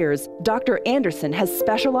 9 years, Dr. Anderson has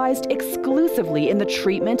specialized exclusively in the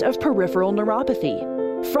treatment of peripheral neuropathy.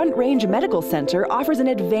 Front Range Medical Center offers an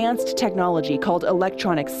advanced technology called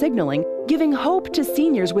electronic signaling, giving hope to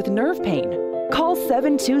seniors with nerve pain. Call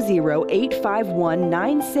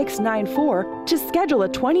 720-851-9694 to schedule a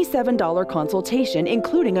 $27 consultation,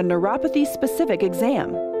 including a neuropathy-specific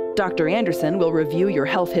exam. Dr. Anderson will review your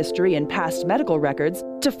health history and past medical records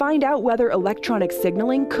to find out whether electronic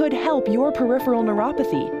signaling could help your peripheral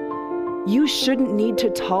neuropathy. You shouldn't need to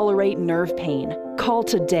tolerate nerve pain. Call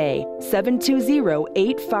today,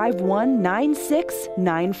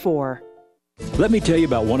 720-851-9694. Let me tell you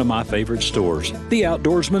about one of my favorite stores, The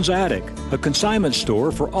Outdoorsman's Attic, a consignment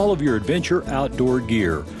store for all of your adventure outdoor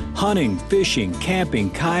gear. Hunting, fishing,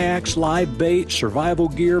 camping, kayaks, live bait, survival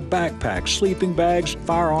gear, backpacks, sleeping bags,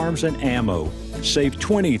 firearms, and ammo. Save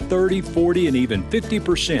 20, 30, 40, and even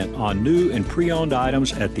 50% on new and pre-owned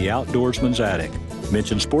items at The Outdoorsman's Attic.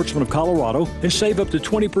 Mention Sportsman of Colorado and save up to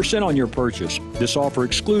 20% on your purchase. This offer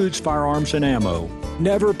excludes firearms and ammo.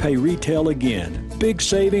 Never pay retail again. Big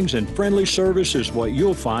savings and friendly service is what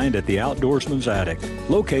you'll find at The Outdoorsman's Attic,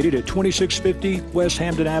 located at 2650 West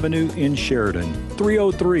Hampton Avenue in Sheridan.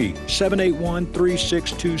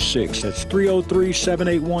 303-781-3626. That's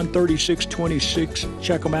 303-781-3626.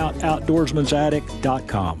 Check them out,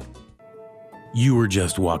 outdoorsmansattic.com. You were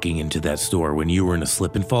just walking into that store when you were in a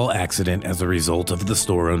slip and fall accident as a result of the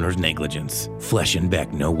store owner's negligence. Flesh and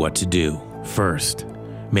Beck know what to do. First,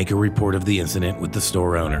 make a report of the incident with the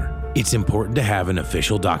store owner. It's important to have an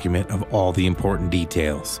official document of all the important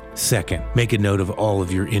details. Second, make a note of all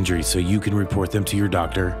of your injuries so you can report them to your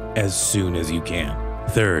doctor as soon as you can.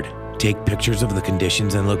 Third, take pictures of the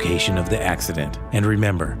conditions and location of the accident. And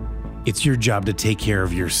remember, it's your job to take care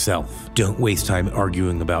of yourself. Don't waste time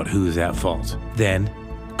arguing about who's at fault. Then,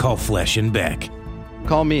 call Flesh and Beck.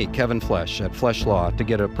 Call me, Kevin Flesh, at Flesh Law to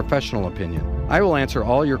get a professional opinion. I will answer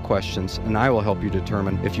all your questions, and I will help you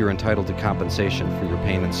determine if you're entitled to compensation for your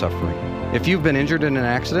pain and suffering. If you've been injured in an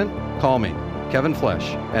accident, call me, Kevin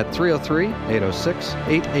Flesh, at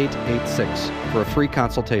 303-806-8886 for a free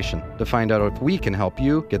consultation to find out if we can help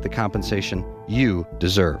you get the compensation you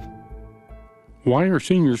deserve. Why are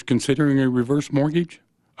seniors considering a reverse mortgage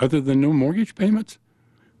other than no mortgage payments?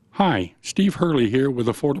 Hi, Steve Hurley here with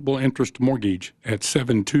Affordable Interest Mortgage at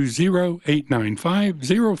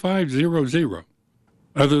 720-895-0500.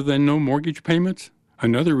 Other than no mortgage payments,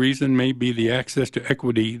 another reason may be the access to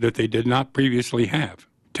equity that they did not previously have.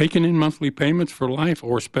 Taking in monthly payments for life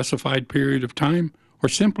or specified period of time, or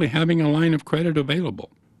simply having a line of credit available.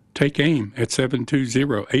 Take AIM at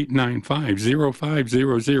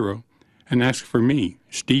 720-895-0500 and ask for me,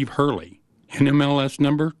 Steve Hurley. NMLS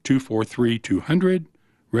number 243200,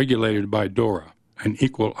 regulated by DORA, an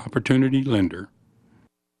equal opportunity lender.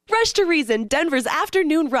 Rush to Reason, Denver's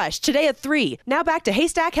Afternoon Rush, today at 3. Now back to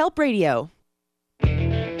Haystack Help Radio.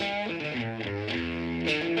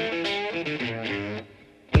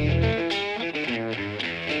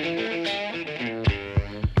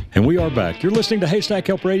 And we are back. You're listening to Haystack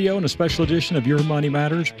Help Radio and a special edition of Your Money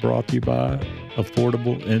Matters, brought to you by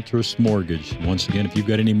Affordable Interest Mortgage. Once again, if you've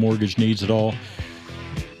got any mortgage needs at all,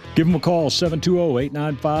 give them a call,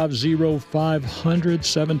 720-895-0500,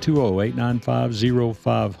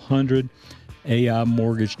 720-895-0500.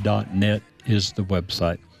 AImortgage.net is the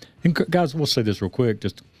website. And guys, we'll say this real quick,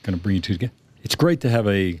 just to kind of bring you two together. It's great to have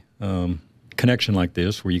a connection like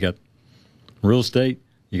this where you got real estate,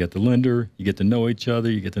 you got the lender, you get to know each other,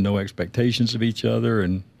 you get to know expectations of each other,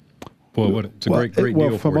 and boy, it's a great deal for you.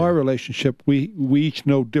 Well, from our relationship, we each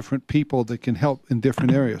know different people that can help in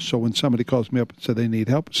different areas. So when somebody calls me up and says they need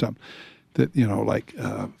help with something, that like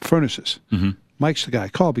furnaces, Mike's the guy I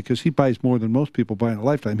call because he buys more than most people buy in a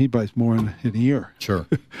lifetime. He buys more in a year. Sure.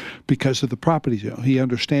 Because of the properties. He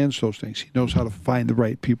understands those things. He knows how to find the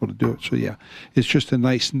right people to do it. So, yeah, it's just a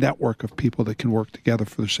nice network of people that can work together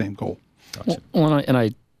for the same goal. Gotcha. Well, and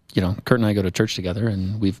I, Kurt and I go to church together,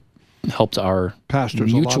 and we've helped our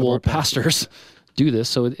pastors, mutual pastors do this.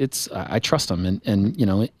 So I trust them. And in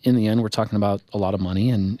the end, we're talking about a lot of money,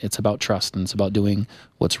 and it's about trust, and it's about doing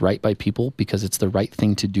what's right by people because it's the right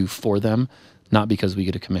thing to do for them, not because we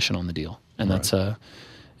get a commission on the deal. And that's and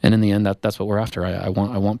in the end, that's what we're after. I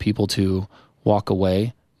want people to walk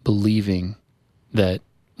away believing that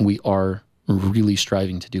we are really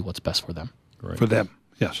striving to do what's best for them. Right. For them,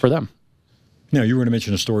 yes. For them. Now, you were going to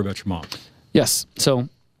mention a story about your mom. Yes. So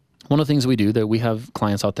one of the things we do, that we have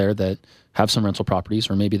clients out there that have some rental properties,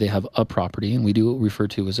 or maybe they have a property, and we do what we refer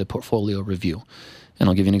to as a portfolio review. And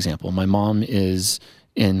I'll give you an example. My mom is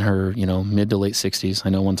in her, mid to late 60s. I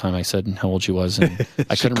know one time I said how old she was, and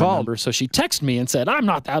I couldn't remember. So she texted me and said, I'm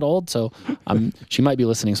not that old. So she might be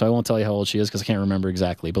listening, so I won't tell you how old she is because I can't remember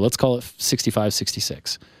exactly. But let's call it 65,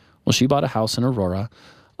 66. Well, she bought a house in Aurora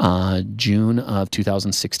June of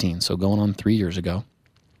 2016, so going on 3 years ago.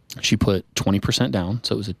 She put 20% down,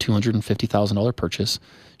 so it was a $250,000 purchase.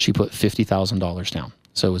 She put $50,000 down,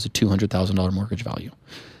 so it was a $200,000 mortgage value.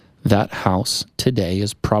 That house today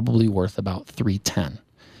is probably worth about $310,000.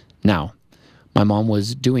 Now, my mom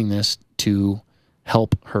was doing this to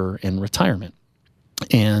help her in retirement,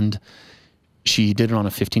 and she did it on a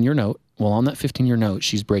 15-year note. Well, on that 15-year note,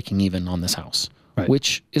 she's breaking even on this house. Right.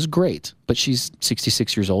 Which is great, but she's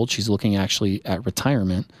 66 years old. She's looking actually at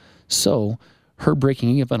retirement. So her breaking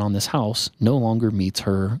even on this house no longer meets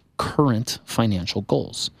her current financial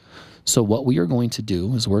goals. So what we are going to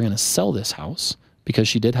do is we're going to sell this house because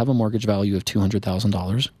she did have a mortgage value of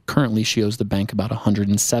 $200,000. Currently, she owes the bank about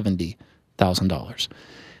 $170,000.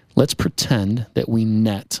 Let's pretend that we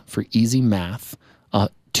net, for easy math,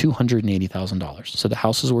 $280,000. So the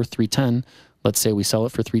house is worth $310,000. Let's say we sell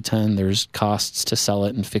it for $310,000. There's costs to sell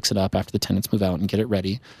it and fix it up after the tenants move out and get it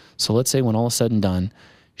ready. So let's say when all is said and done,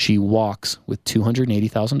 she walks with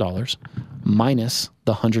 $280,000 minus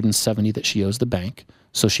the $170,000 that she owes the bank.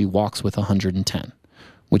 So she walks with $110,000,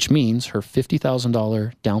 which means her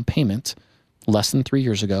 $50,000 down payment less than 3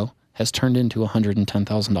 years ago has turned into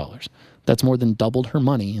 $110,000. That's more than doubled her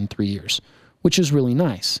money in 3 years, which is really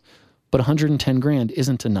nice. But $110,000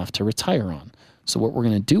 isn't enough to retire on. So what we're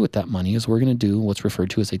going to do with that money is we're going to do what's referred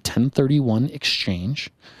to as a 1031 exchange,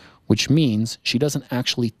 which means she doesn't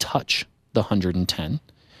actually touch the $110,000.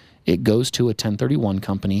 It goes to a 1031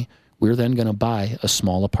 company. We're then going to buy a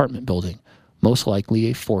small apartment building, most likely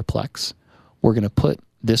a fourplex. We're going to put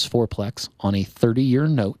this fourplex on a 30-year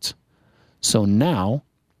note. So now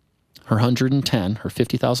her $110,000, her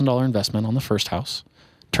 $50,000 investment on the first house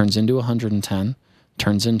turns into $110,000,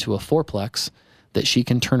 turns into a fourplex that she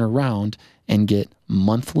can turn around and get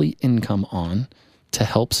monthly income on to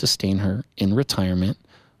help sustain her in retirement.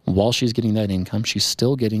 While she's getting that income, she's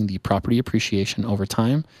still getting the property appreciation over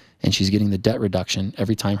time, and she's getting the debt reduction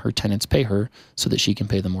every time her tenants pay her so that she can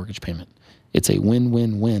pay the mortgage payment. It's a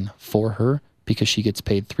win-win-win for her because she gets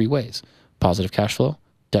paid three ways: positive cash flow,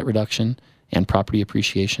 debt reduction, and property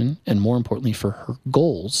appreciation. And more importantly, for her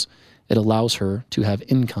goals, it allows her to have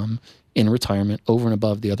income in retirement over and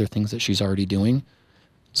above the other things that she's already doing.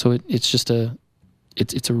 So it's just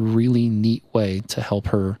it's a really neat way to help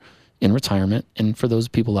her in retirement. And for those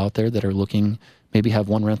people out there that are looking, maybe have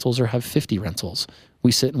 1 rentals or have 50 rentals,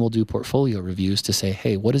 we sit and we'll do portfolio reviews to say,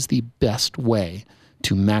 hey, what is the best way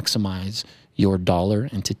to maximize your dollar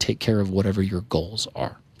and to take care of whatever your goals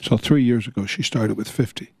are? So 3 years ago, she started with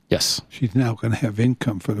 50. Yes. She's now going to have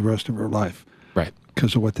income for the rest of her life. Right.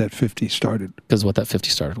 Because of what that 50 started. Because of what that 50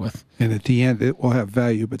 started with. And at the end, it will have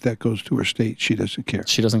value, but that goes to her state. She doesn't care.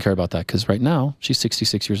 She doesn't care about that because right now, she's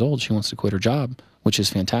 66 years old. She wants to quit her job, which is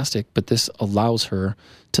fantastic. But this allows her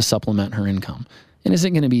to supplement her income. And is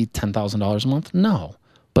it going to be $10,000 a month? No.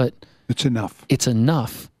 But it's enough. It's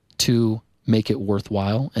enough to make it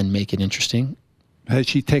worthwhile and make it interesting. Had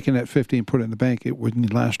she taken that 50 and put it in the bank, it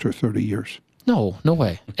wouldn't last her 30 years. No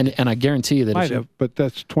way. And I guarantee you that might have, but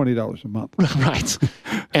that's $20 a month. Right.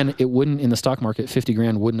 And it wouldn't, in the stock market, 50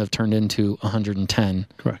 grand wouldn't have turned into 110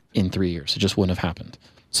 Correct. in 3 years. It just wouldn't have happened.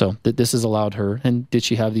 So this has allowed her. And did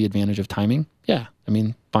she have the advantage of timing? Yeah. I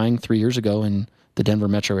mean, buying 3 years ago in the Denver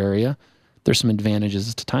metro area, there's some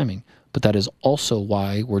advantages to timing. But that is also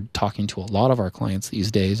why we're talking to a lot of our clients these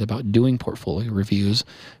days about doing portfolio reviews,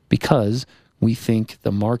 because we think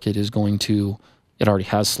the market is going to, it already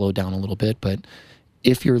has slowed down a little bit, but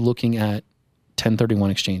if you're looking at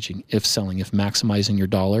 1031 exchanging, if selling, if maximizing your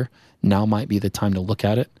dollar, now might be the time to look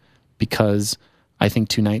at it, because I think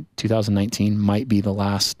 2019 might be the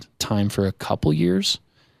last time for a couple years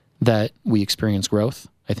that we experience growth.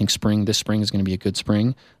 I think this spring is going to be a good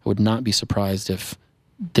spring. I would not be surprised if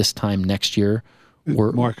this time next year, the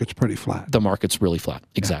market's pretty flat. The market's really flat.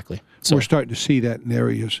 Exactly. Yeah. So we're starting to see that in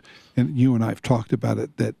areas, and you and I have talked about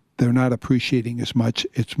it, that they're not appreciating as much.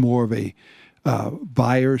 It's more of a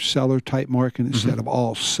buyer-seller type market instead of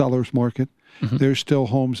all sellers market. There's still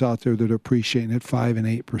homes out there that are appreciating at 5% and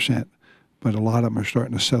 8%, but a lot of them are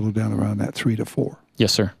starting to settle down around that 3 to 4.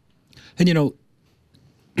 Yes, sir. And you know,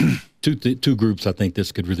 two groups I think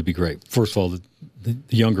this could really be great. First of all, the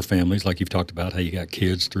younger families, like you've talked about, how you got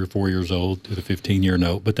kids 3 or 4 years old to the 15-year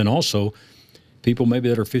note, but then also people maybe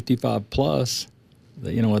that are 55 plus,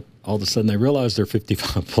 you know what, all of a sudden they realize they're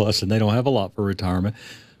 55 plus and they don't have a lot for retirement.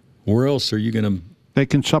 Where else are you going to They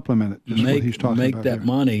can supplement it, just what he's talking make about that there.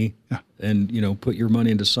 money and, you know, put your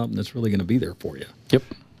money into something that's really going to be there for you? Yep.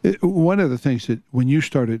 One of the things that when you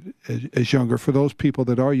started as younger, for those people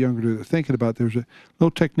that are younger that are thinking about, there's a little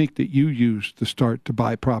technique that you used to start to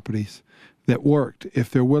buy properties that worked if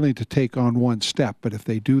they're willing to take on one step. But if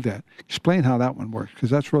they do that, explain how that one works, because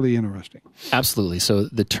that's really interesting. Absolutely. So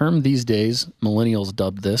the term these days, millennials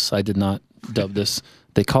dubbed this. I did not dub this.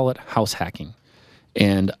 They call it house hacking.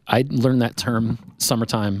 And I learned that term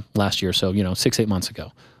summertime last year, so 6-8 months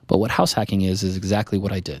ago. But what house hacking is exactly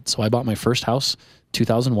what I did. So I bought my first house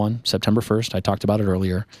 2001, September 1st. I talked about it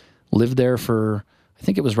earlier. Lived there for, I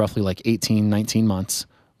think it was roughly like 18, 19 months.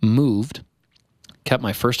 Moved, kept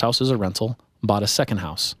my first house as a rental, bought a second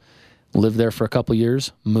house. Lived there for a couple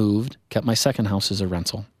years, moved, kept my second house as a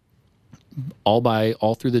rental.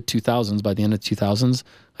 All through the 2000s, by the end of the 2000s,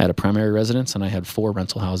 I had a primary residence and I had 4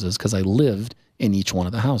 rental houses because I lived in each one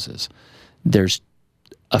of the houses. There's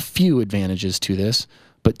a few advantages to this,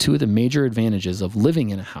 but 2 of the major advantages of living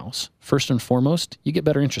in a house, first and foremost, you get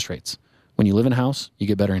better interest rates. When you live in a house, you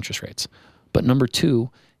get better interest rates. But number 2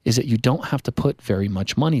 is that you don't have to put very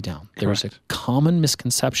much money down. There's a common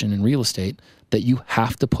misconception in real estate that you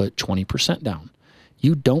have to put 20% down.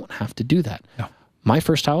 You don't have to do that. No. My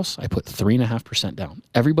first house, I put 3.5% down.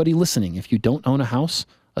 Everybody listening, if you don't own a house,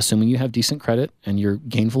 assuming you have decent credit and you're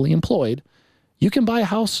gainfully employed, you can buy a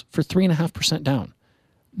house for 3.5% down.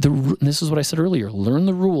 This is what I said earlier. Learn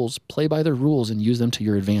the rules, play by the rules, and use them to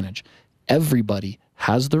your advantage. Everybody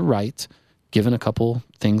has the right, given a couple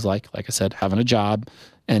things like I said, having a job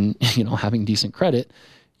and having decent credit,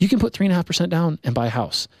 you can put 3.5% down and buy a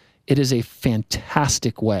house. It is a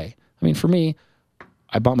fantastic way. I mean, for me,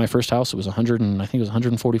 I bought my first house. It was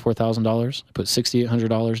 $144,000. I put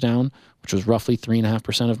 $6,800 down, which was roughly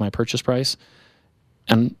 3.5% of my purchase price.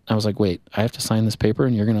 And I was like, wait, I have to sign this paper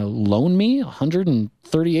and you're going to loan me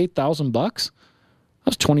 $138,000? I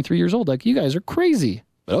was 23 years old. Like, you guys are crazy.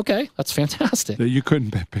 But okay, that's fantastic. You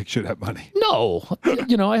couldn't picture that money. No.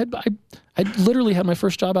 I literally had my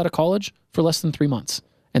first job out of college for less than 3 months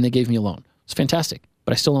and they gave me a loan. It's fantastic.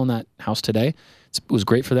 But I still own that house today. It was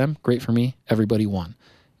great for them, great for me. Everybody won.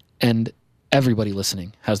 And everybody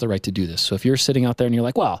listening has the right to do this. So if you're sitting out there and you're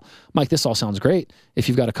like, well, Mike, this all sounds great. If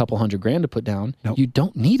you've got a couple $100,000 to put down, you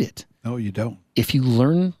don't need it. No, you don't. If you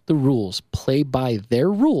learn the rules, play by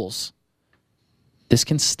their rules, this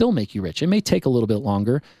can still make you rich. It may take a little bit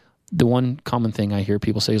longer. The one common thing I hear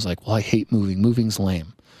people say is like, well, I hate moving. Moving's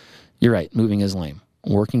lame. You're right. Moving is lame.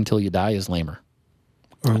 Working till you die is lamer.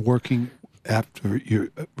 Or working after your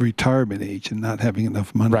retirement age and not having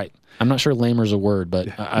enough money. Right. I'm not sure lamer is a word,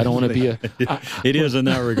 but I don't want to be a... It is in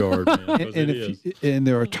that regard, man. And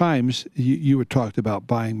there are times you had talked about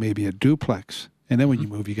buying maybe a duplex, and then when you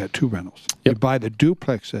move, you got 2 rentals. Yep. You buy the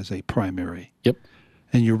duplex as a primary. Yep.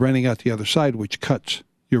 And you're renting out the other side, which cuts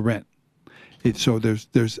your rent. So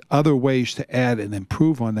there's other ways to add and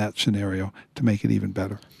improve on that scenario to make it even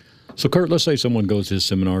better. So, Kurt, let's say someone goes to this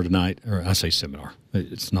seminar tonight, or I say seminar.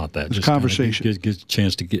 It's not that. It's just conversation. Gets a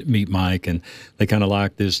chance to meet Mike, and they kind of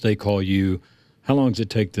like this. They call you. How long does it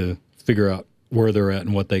take to figure out where they're at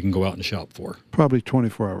and what they can go out and shop for? Probably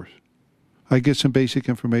 24 hours. I get some basic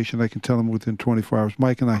information. I can tell them within 24 hours.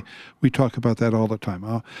 Mike and I, we talk about that all the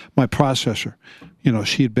time. My processor,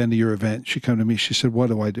 she had been to your event. She come to me. She said, what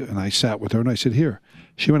do I do? And I sat with her, and I said, here.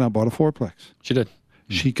 She went out and bought a fourplex. She did.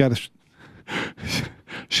 She got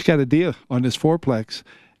a deal on this fourplex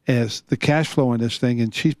as the cash flow on this thing,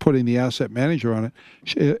 and she's putting the asset manager on it.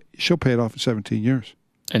 She'll pay it off in 17 years.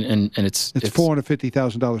 And it's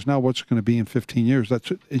 $450,000 now. What's it going to be in 15 years?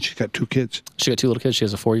 And she's got 2 kids. She got 2 little kids. She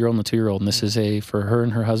has a 4-year-old and a 2-year-old. And this is for her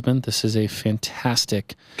and her husband, this is a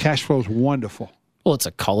fantastic. Cash flow is wonderful. Well, it's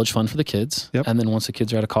a college fund for the kids. Yep. And then once the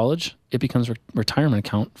kids are out of college, it becomes a retirement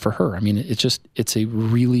account for her. I mean, it's a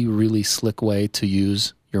really, really slick way to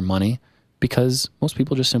use your money because most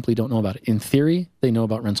people just simply don't know about it. In theory, they know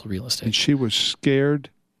about rental real estate. And she was scared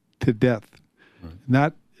to death.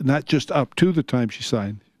 Right. Not just up to the time she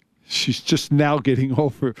signed. She's just now getting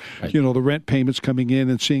over, right. The rent payments coming in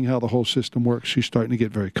and seeing how the whole system works. She's starting to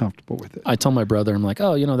get very comfortable with it. I tell my brother, I'm like,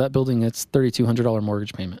 that building, it's $3,200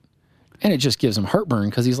 mortgage payment. And it just gives him heartburn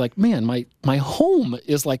because he's like, man, my home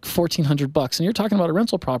is like $1,400, and you're talking about a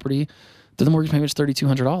rental property that the mortgage payment is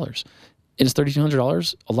 $3,200. Is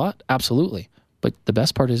 $3,200 a lot? Absolutely. But the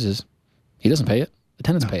best part is he doesn't pay it. The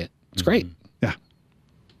tenants pay it. It's great. Yeah.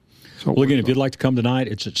 So well, again, if you'd like to come tonight,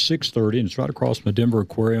 it's at 6:30, and it's right across from the Denver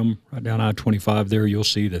Aquarium, right down I-25 there. You'll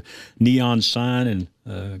see the neon sign and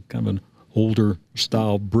kind of an older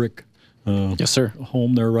style brick yes, sir.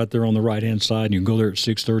 home there right there on the right-hand side. And you can go there at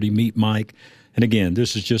 6:30, meet Mike. And again,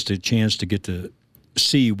 this is just a chance to get to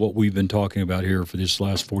see what we've been talking about here for this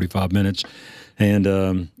last 45 minutes. And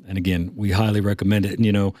again, we highly recommend it.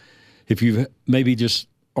 And, if you've maybe just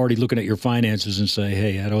already looking at your finances and say,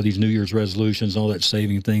 hey, I had all these New Year's resolutions, all that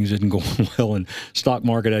saving things isn't going well, and stock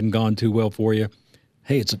market hadn't gone too well for you.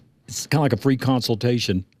 Hey, it's kind of like a free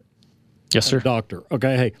consultation. Yes, sir. Doctor.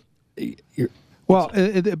 Okay, hey. Well,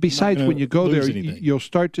 besides, when you go there, you'll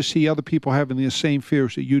start to see other people having the same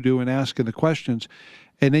fears that you do and asking the questions.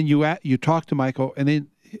 And then you talk to Michael, and then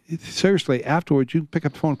seriously, afterwards, you can pick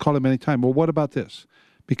up the phone and call him anytime. Well, what about this?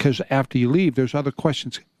 Because after you leave, there's other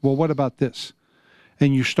questions. Well, what about this?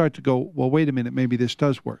 And you start to go, well, wait a minute, maybe this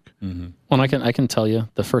does work. Mm-hmm. Well, I can tell you,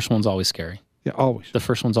 the first one's always scary. Yeah, always. The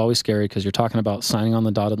first one's always scary because you're talking about signing on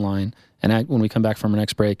the dotted line. And when we come back from our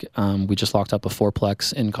next break, we just locked up a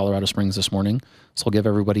fourplex in Colorado Springs this morning. So I'll give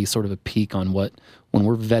everybody sort of a peek on when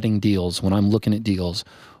we're vetting deals, when I'm looking at deals,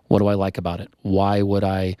 what do I like about it? Why would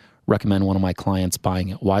I recommend one of my clients buying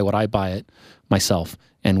it? Why would I buy it myself?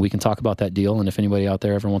 And we can talk about that deal. And if anybody out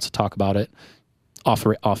there ever wants to talk about it off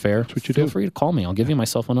air, feel free to call me. I'll give you my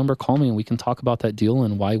cell phone number. Call me and we can talk about that deal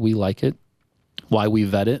and why we like it, why we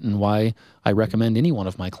vet it, and why I recommend any one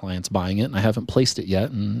of my clients buying it. And I haven't placed it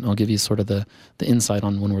yet. And I'll give you sort of the insight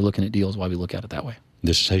on when we're looking at deals, why we look at it that way.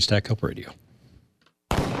 This is Haystack Help Radio.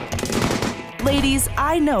 Ladies,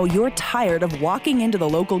 I know you're tired of walking into the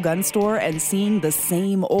local gun store and seeing the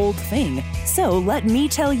same old thing. So let me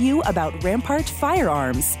tell you about Rampart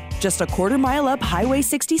Firearms. Just a quarter mile up Highway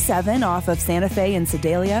 67 off of Santa Fe and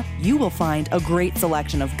Sedalia, you will find a great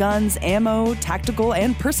selection of guns, ammo, tactical,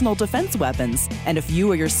 and personal defense weapons. And if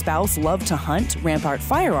you or your spouse love to hunt, Rampart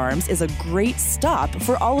Firearms is a great stop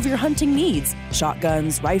for all of your hunting needs.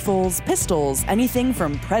 Shotguns, rifles, pistols, anything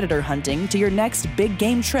from predator hunting to your next big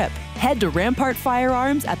game trip. Head to Rampart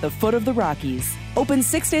Firearms at the foot of the Rockies. Open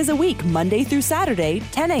 6 days a week, Monday through Saturday,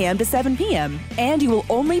 10 a.m. to 7 p.m. And you will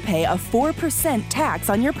only pay a 4% tax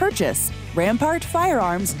on your purchase.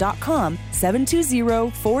 RampartFirearms.com,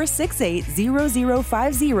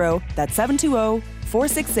 720-468-0050. That's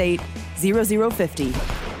 720-468-0050.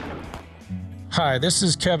 Hi, this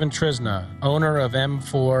is Kevin Trisna, owner of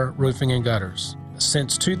M4 Roofing and Gutters.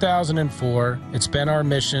 Since 2004, it's been our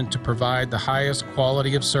mission to provide the highest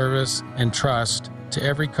quality of service and trust to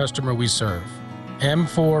every customer we serve.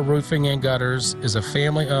 M4 Roofing and Gutters is a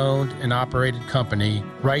family-owned and operated company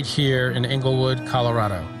right here in Englewood,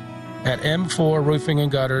 Colorado. At M4 Roofing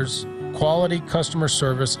and Gutters, quality customer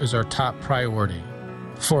service is our top priority.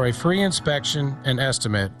 For a free inspection and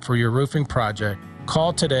estimate for your roofing project,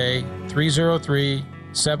 call today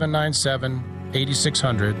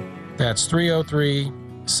 303-797-8600. That's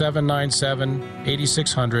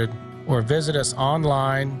 303-797-8600, or visit us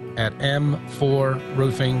online at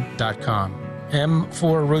m4roofing.com.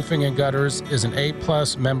 M4 Roofing and Gutters is an A+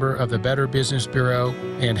 member of the Better Business Bureau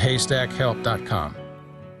and HaystackHelp.com.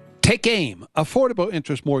 Take AIM. Affordable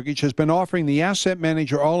Interest Mortgage has been offering the Asset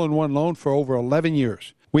Manager all-in-one loan for over 11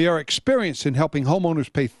 years. We are experienced in helping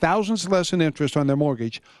homeowners pay thousands less in interest on their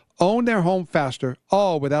mortgage, own their home faster,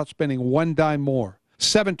 all without spending one dime more.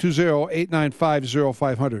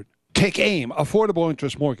 720-895-0500. Take AIM, Affordable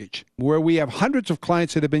Interest Mortgage, where we have hundreds of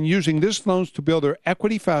clients that have been using this loans to build their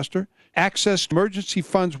equity faster, access emergency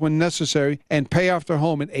funds when necessary, and pay off their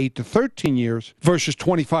home in 8 to 13 years versus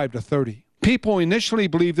 25 to 30. People initially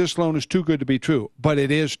believe this loan is too good to be true, but it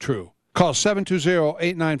is true. Call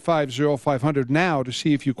 720-895-0500 now to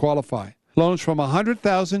see if you qualify. Loans from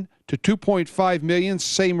 $100,000 to $2.5 million,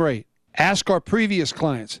 same rate. Ask our previous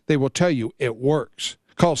clients. They will tell you it works.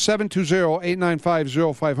 Call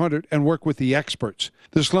 720-895-0500 and work with the experts.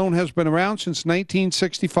 This loan has been around since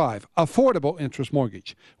 1965. Affordable Interest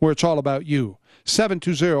Mortgage, where it's all about you.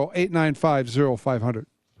 720-895-0500.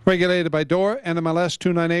 Regulated by DORA, NMLS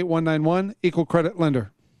 298191, Equal Credit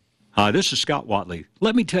Lender. Hi, this is Scott Watley.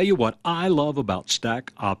 Let me tell you what I love about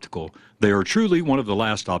Stack Optical. They are truly one of the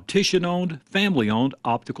last optician-owned, family-owned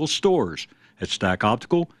optical stores. At Stack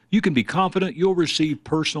Optical, you can be confident you'll receive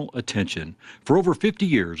personal attention. For over 50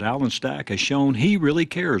 years, Alan Stack has shown he really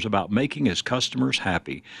cares about making his customers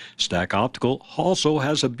happy. Stack Optical also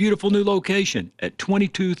has a beautiful new location at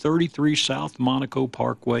 2233 South Monaco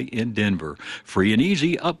Parkway in Denver. Free and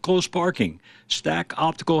easy up-close parking. Stack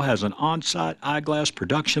Optical has an on-site eyeglass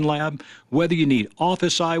production lab. Whether you need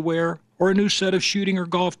office eyewear or a new set of shooting or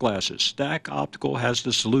golf glasses, Stack Optical has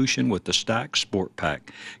the solution with the Stack Sport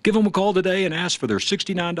Pack. Give them a call today and ask for their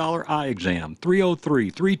 $69 eye exam.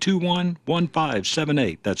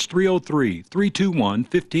 303-321-1578. That's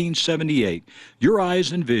 303-321-1578. Your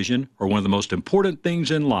eyes and vision are one of the most important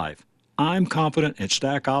things in life. I'm confident at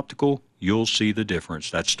Stack Optical you'll see the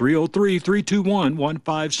difference. That's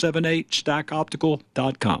 303-321-1578,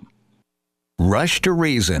 stackoptical.com. Rush to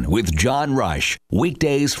Reason with John Rush.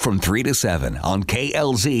 Weekdays from 3 to 7 on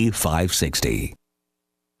KLZ 560.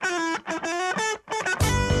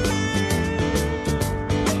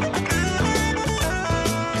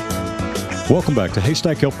 Welcome back to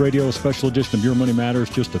Haystack Help Radio, a special edition of Your Money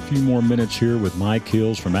Matters. Just a few more minutes here with Mike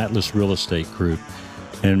Hills from Atlas Real Estate Group.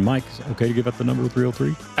 And Mike, okay to give up the number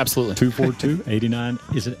 303? Absolutely.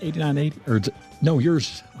 242-89. Is it 8980? Or is it, no,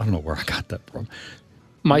 yours, I don't know where I got that from.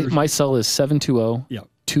 My cell is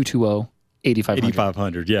 720-220-8500.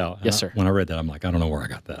 8500, yeah. Yes, sir. When I read that, I'm like, I don't know where I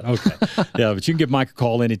got that. Okay. Yeah, but you can give Mike a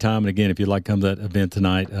call anytime. And again, if you'd like to come to that event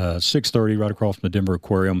tonight, 6:30 right across from the Denver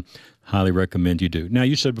Aquarium, highly recommend you do. Now,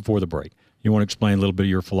 you said before the break, you want to explain a little bit of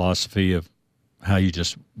your philosophy of how you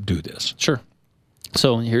just do this. Sure.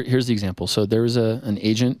 So here's the example. So there's an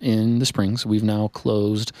agent in the Springs. We've now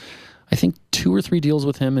closed, I think, 2 or 3 deals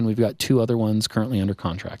with him, and we've got 2 other ones currently under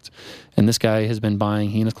contract. And this guy has been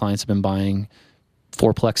buying, he and his clients have been buying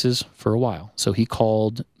 4-plexes for a while. So he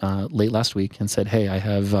called late last week and said, hey, I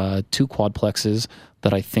have 2 quadplexes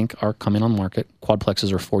that I think are coming on market.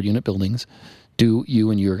 Quadplexes are 4-unit buildings. Do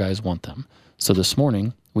you and your guys want them? So this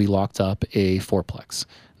morning, we locked up a 4-plex.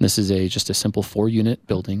 This is just a simple 4-unit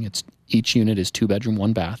building. Each unit is 2-bedroom,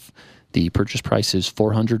 1 bath. The purchase price is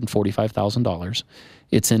 $445,000.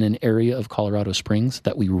 It's in an area of Colorado Springs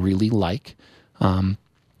that we really like. When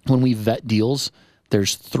we vet deals,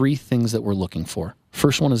 there's 3 things that we're looking for.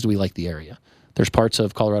 First one is, do we like the area? There's parts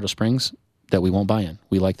of Colorado Springs that we won't buy in.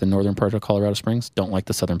 We like the northern part of Colorado Springs, don't like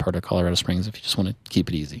the southern part of Colorado Springs if you just want to keep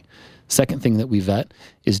it easy. Second thing that we vet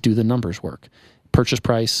is, do the numbers work? Purchase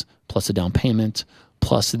price plus a down payment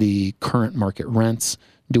plus the current market rents.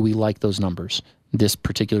 Do we like those numbers? This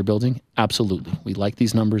particular building, absolutely. We like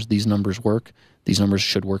these numbers. These numbers work. These numbers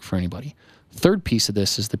should work for anybody. Third piece of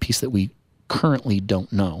this is the piece that we currently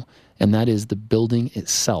don't know, and that is the building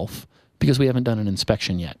itself, because we haven't done an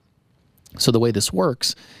inspection yet. So the way this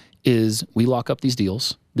works is we lock up these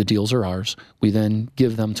deals. The deals are ours. We then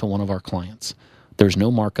give them to one of our clients. There's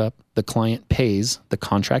no markup. The client pays the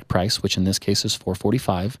contract price, which in this case is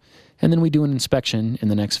 $445, and then we do an inspection in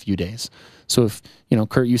the next few days. So if,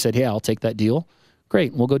 Kurt, you said, hey, I'll take that deal,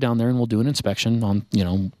 great. We'll go down there and we'll do an inspection on,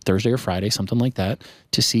 Thursday or Friday, something like that,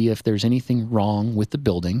 to see if there's anything wrong with the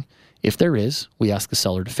building. If there is, we ask the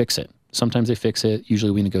seller to fix it. Sometimes they fix it.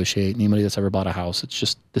 Usually we negotiate. Anybody that's ever bought a house, it's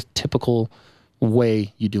just the typical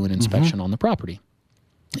way you do an inspection on the property.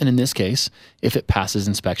 And in this case, if it passes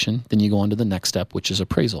inspection, then you go on to the next step, which is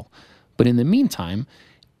appraisal. But in the meantime,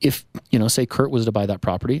 if, say Kurt was to buy that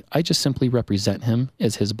property, I just simply represent him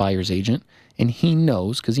as his buyer's agent. And he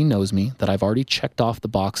knows, because he knows me, that I've already checked off the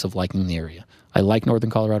box of liking the area. I like Northern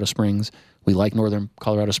Colorado Springs. We like Northern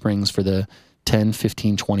Colorado Springs for the 10,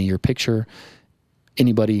 15, 20-year picture.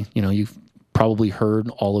 Anybody, you've probably heard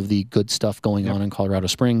all of the good stuff going on in Colorado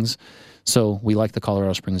Springs. So we like the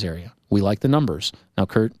Colorado Springs area. We like the numbers. Now,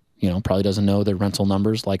 Kurt, probably doesn't know the rental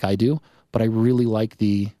numbers like I do, but I really like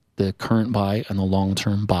the current buy and the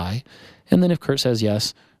long-term buy. And then if Kurt says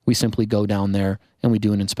yes, we simply go down there and we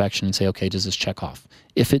do an inspection and say, okay, does this check off?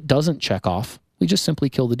 If it doesn't check off, we just simply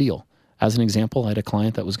kill the deal. As an example, I had a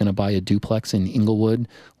client that was going to buy a duplex in Inglewood,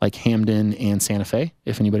 like Hamden and Santa Fe,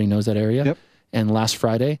 if anybody knows that area. Yep. And last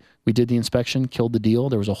Friday, we did the inspection, killed the deal.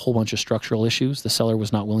 There was a whole bunch of structural issues. The seller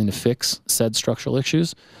was not willing to fix said structural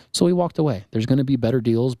issues. So we walked away. There's going to be better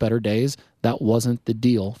deals, better days. That wasn't the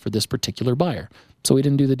deal for this particular buyer. So we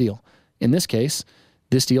didn't do the deal. In this case,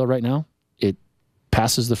 this deal right now, it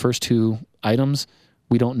passes the first two items.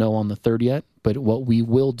 We don't know on the third yet, but what we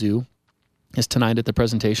will do is tonight at the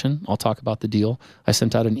presentation, I'll talk about the deal. I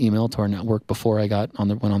sent out an email to our network before I went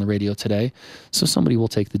on the radio today. So somebody will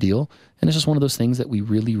take the deal. And it's just one of those things that we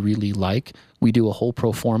really, really like. We do a whole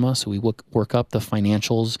pro forma. So we work up the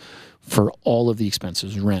financials for all of the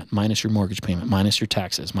expenses, rent, minus your mortgage payment, minus your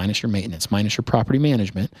taxes, minus your maintenance, minus your property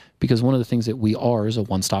management. Because one of the things that we are is a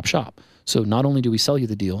one-stop shop. So not only do we sell you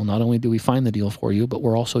the deal, not only do we find the deal for you, but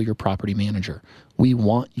we're also your property manager. We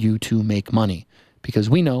want you to make money.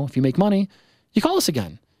 Because we know if you make money, you call us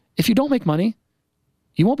again. If you don't make money,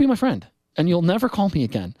 you won't be my friend and you'll never call me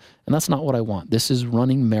again. And that's not what I want. This is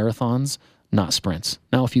running marathons, not sprints.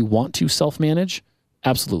 Now, if you want to self-manage,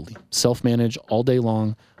 absolutely. Self-manage all day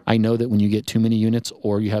long. I know that when you get too many units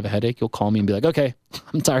or you have a headache, you'll call me and be like, okay,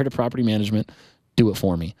 I'm tired of property management. Do it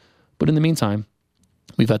for me. But in the meantime,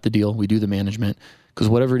 we've got the deal. We do the management. Because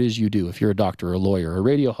whatever it is you do, if you're a doctor or a lawyer or a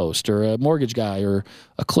radio host or a mortgage guy or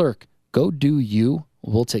a clerk, go do you.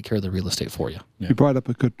 We'll take care of the real estate for you. Yeah. You brought up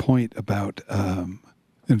a good point about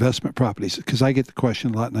investment properties, because I get the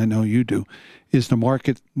question a lot, and I know you do. Is the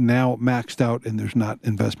market now maxed out and there's not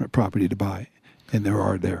investment property to buy? And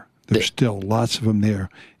there's still lots of them there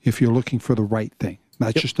if you're looking for the right thing,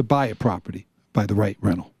 not just to buy a property, buy the right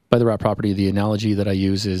rental. Buy the right property. The analogy that I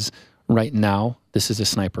use is right now, this is a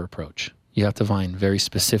sniper approach. You have to find very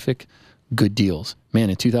specific, good deals. Man,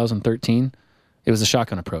 in 2013, it was a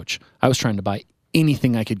shotgun approach. I was trying to buy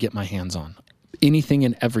anything I could get my hands on. Anything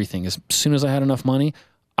and everything. As soon as I had enough money,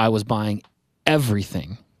 I was buying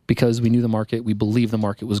everything because we knew the market, we believed the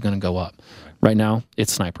market was going to go up. Right now,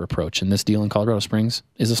 it's sniper approach. And this deal in Colorado Springs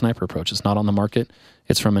is a sniper approach. It's not on the market.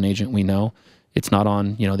 It's from an agent we know. It's not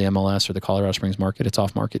on, the MLS or the Colorado Springs market. It's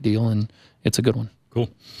off-market deal, and it's a good one. Cool.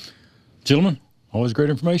 Gentlemen, always great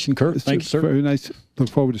information. Kurt, thank you, sir. Very nice. Look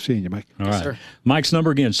forward to seeing you, Mike. All right. Sir. Mike's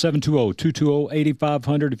number again,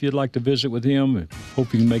 720-220-8500 if you'd like to visit with him.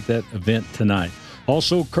 Hope you can make that event tonight.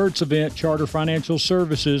 Also, Kurt's event, Charter Financial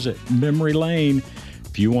Services at Memory Lane.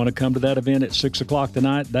 If you want to come to that event at 6 o'clock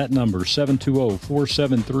tonight, that number,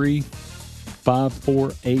 720-473-5483.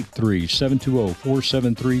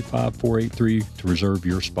 720-473-5483 to reserve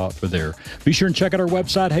your spot for there. Be sure and check out our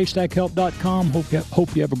website, haystackhelp.com.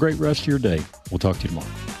 Hope you have a great rest of your day. We'll talk to you tomorrow.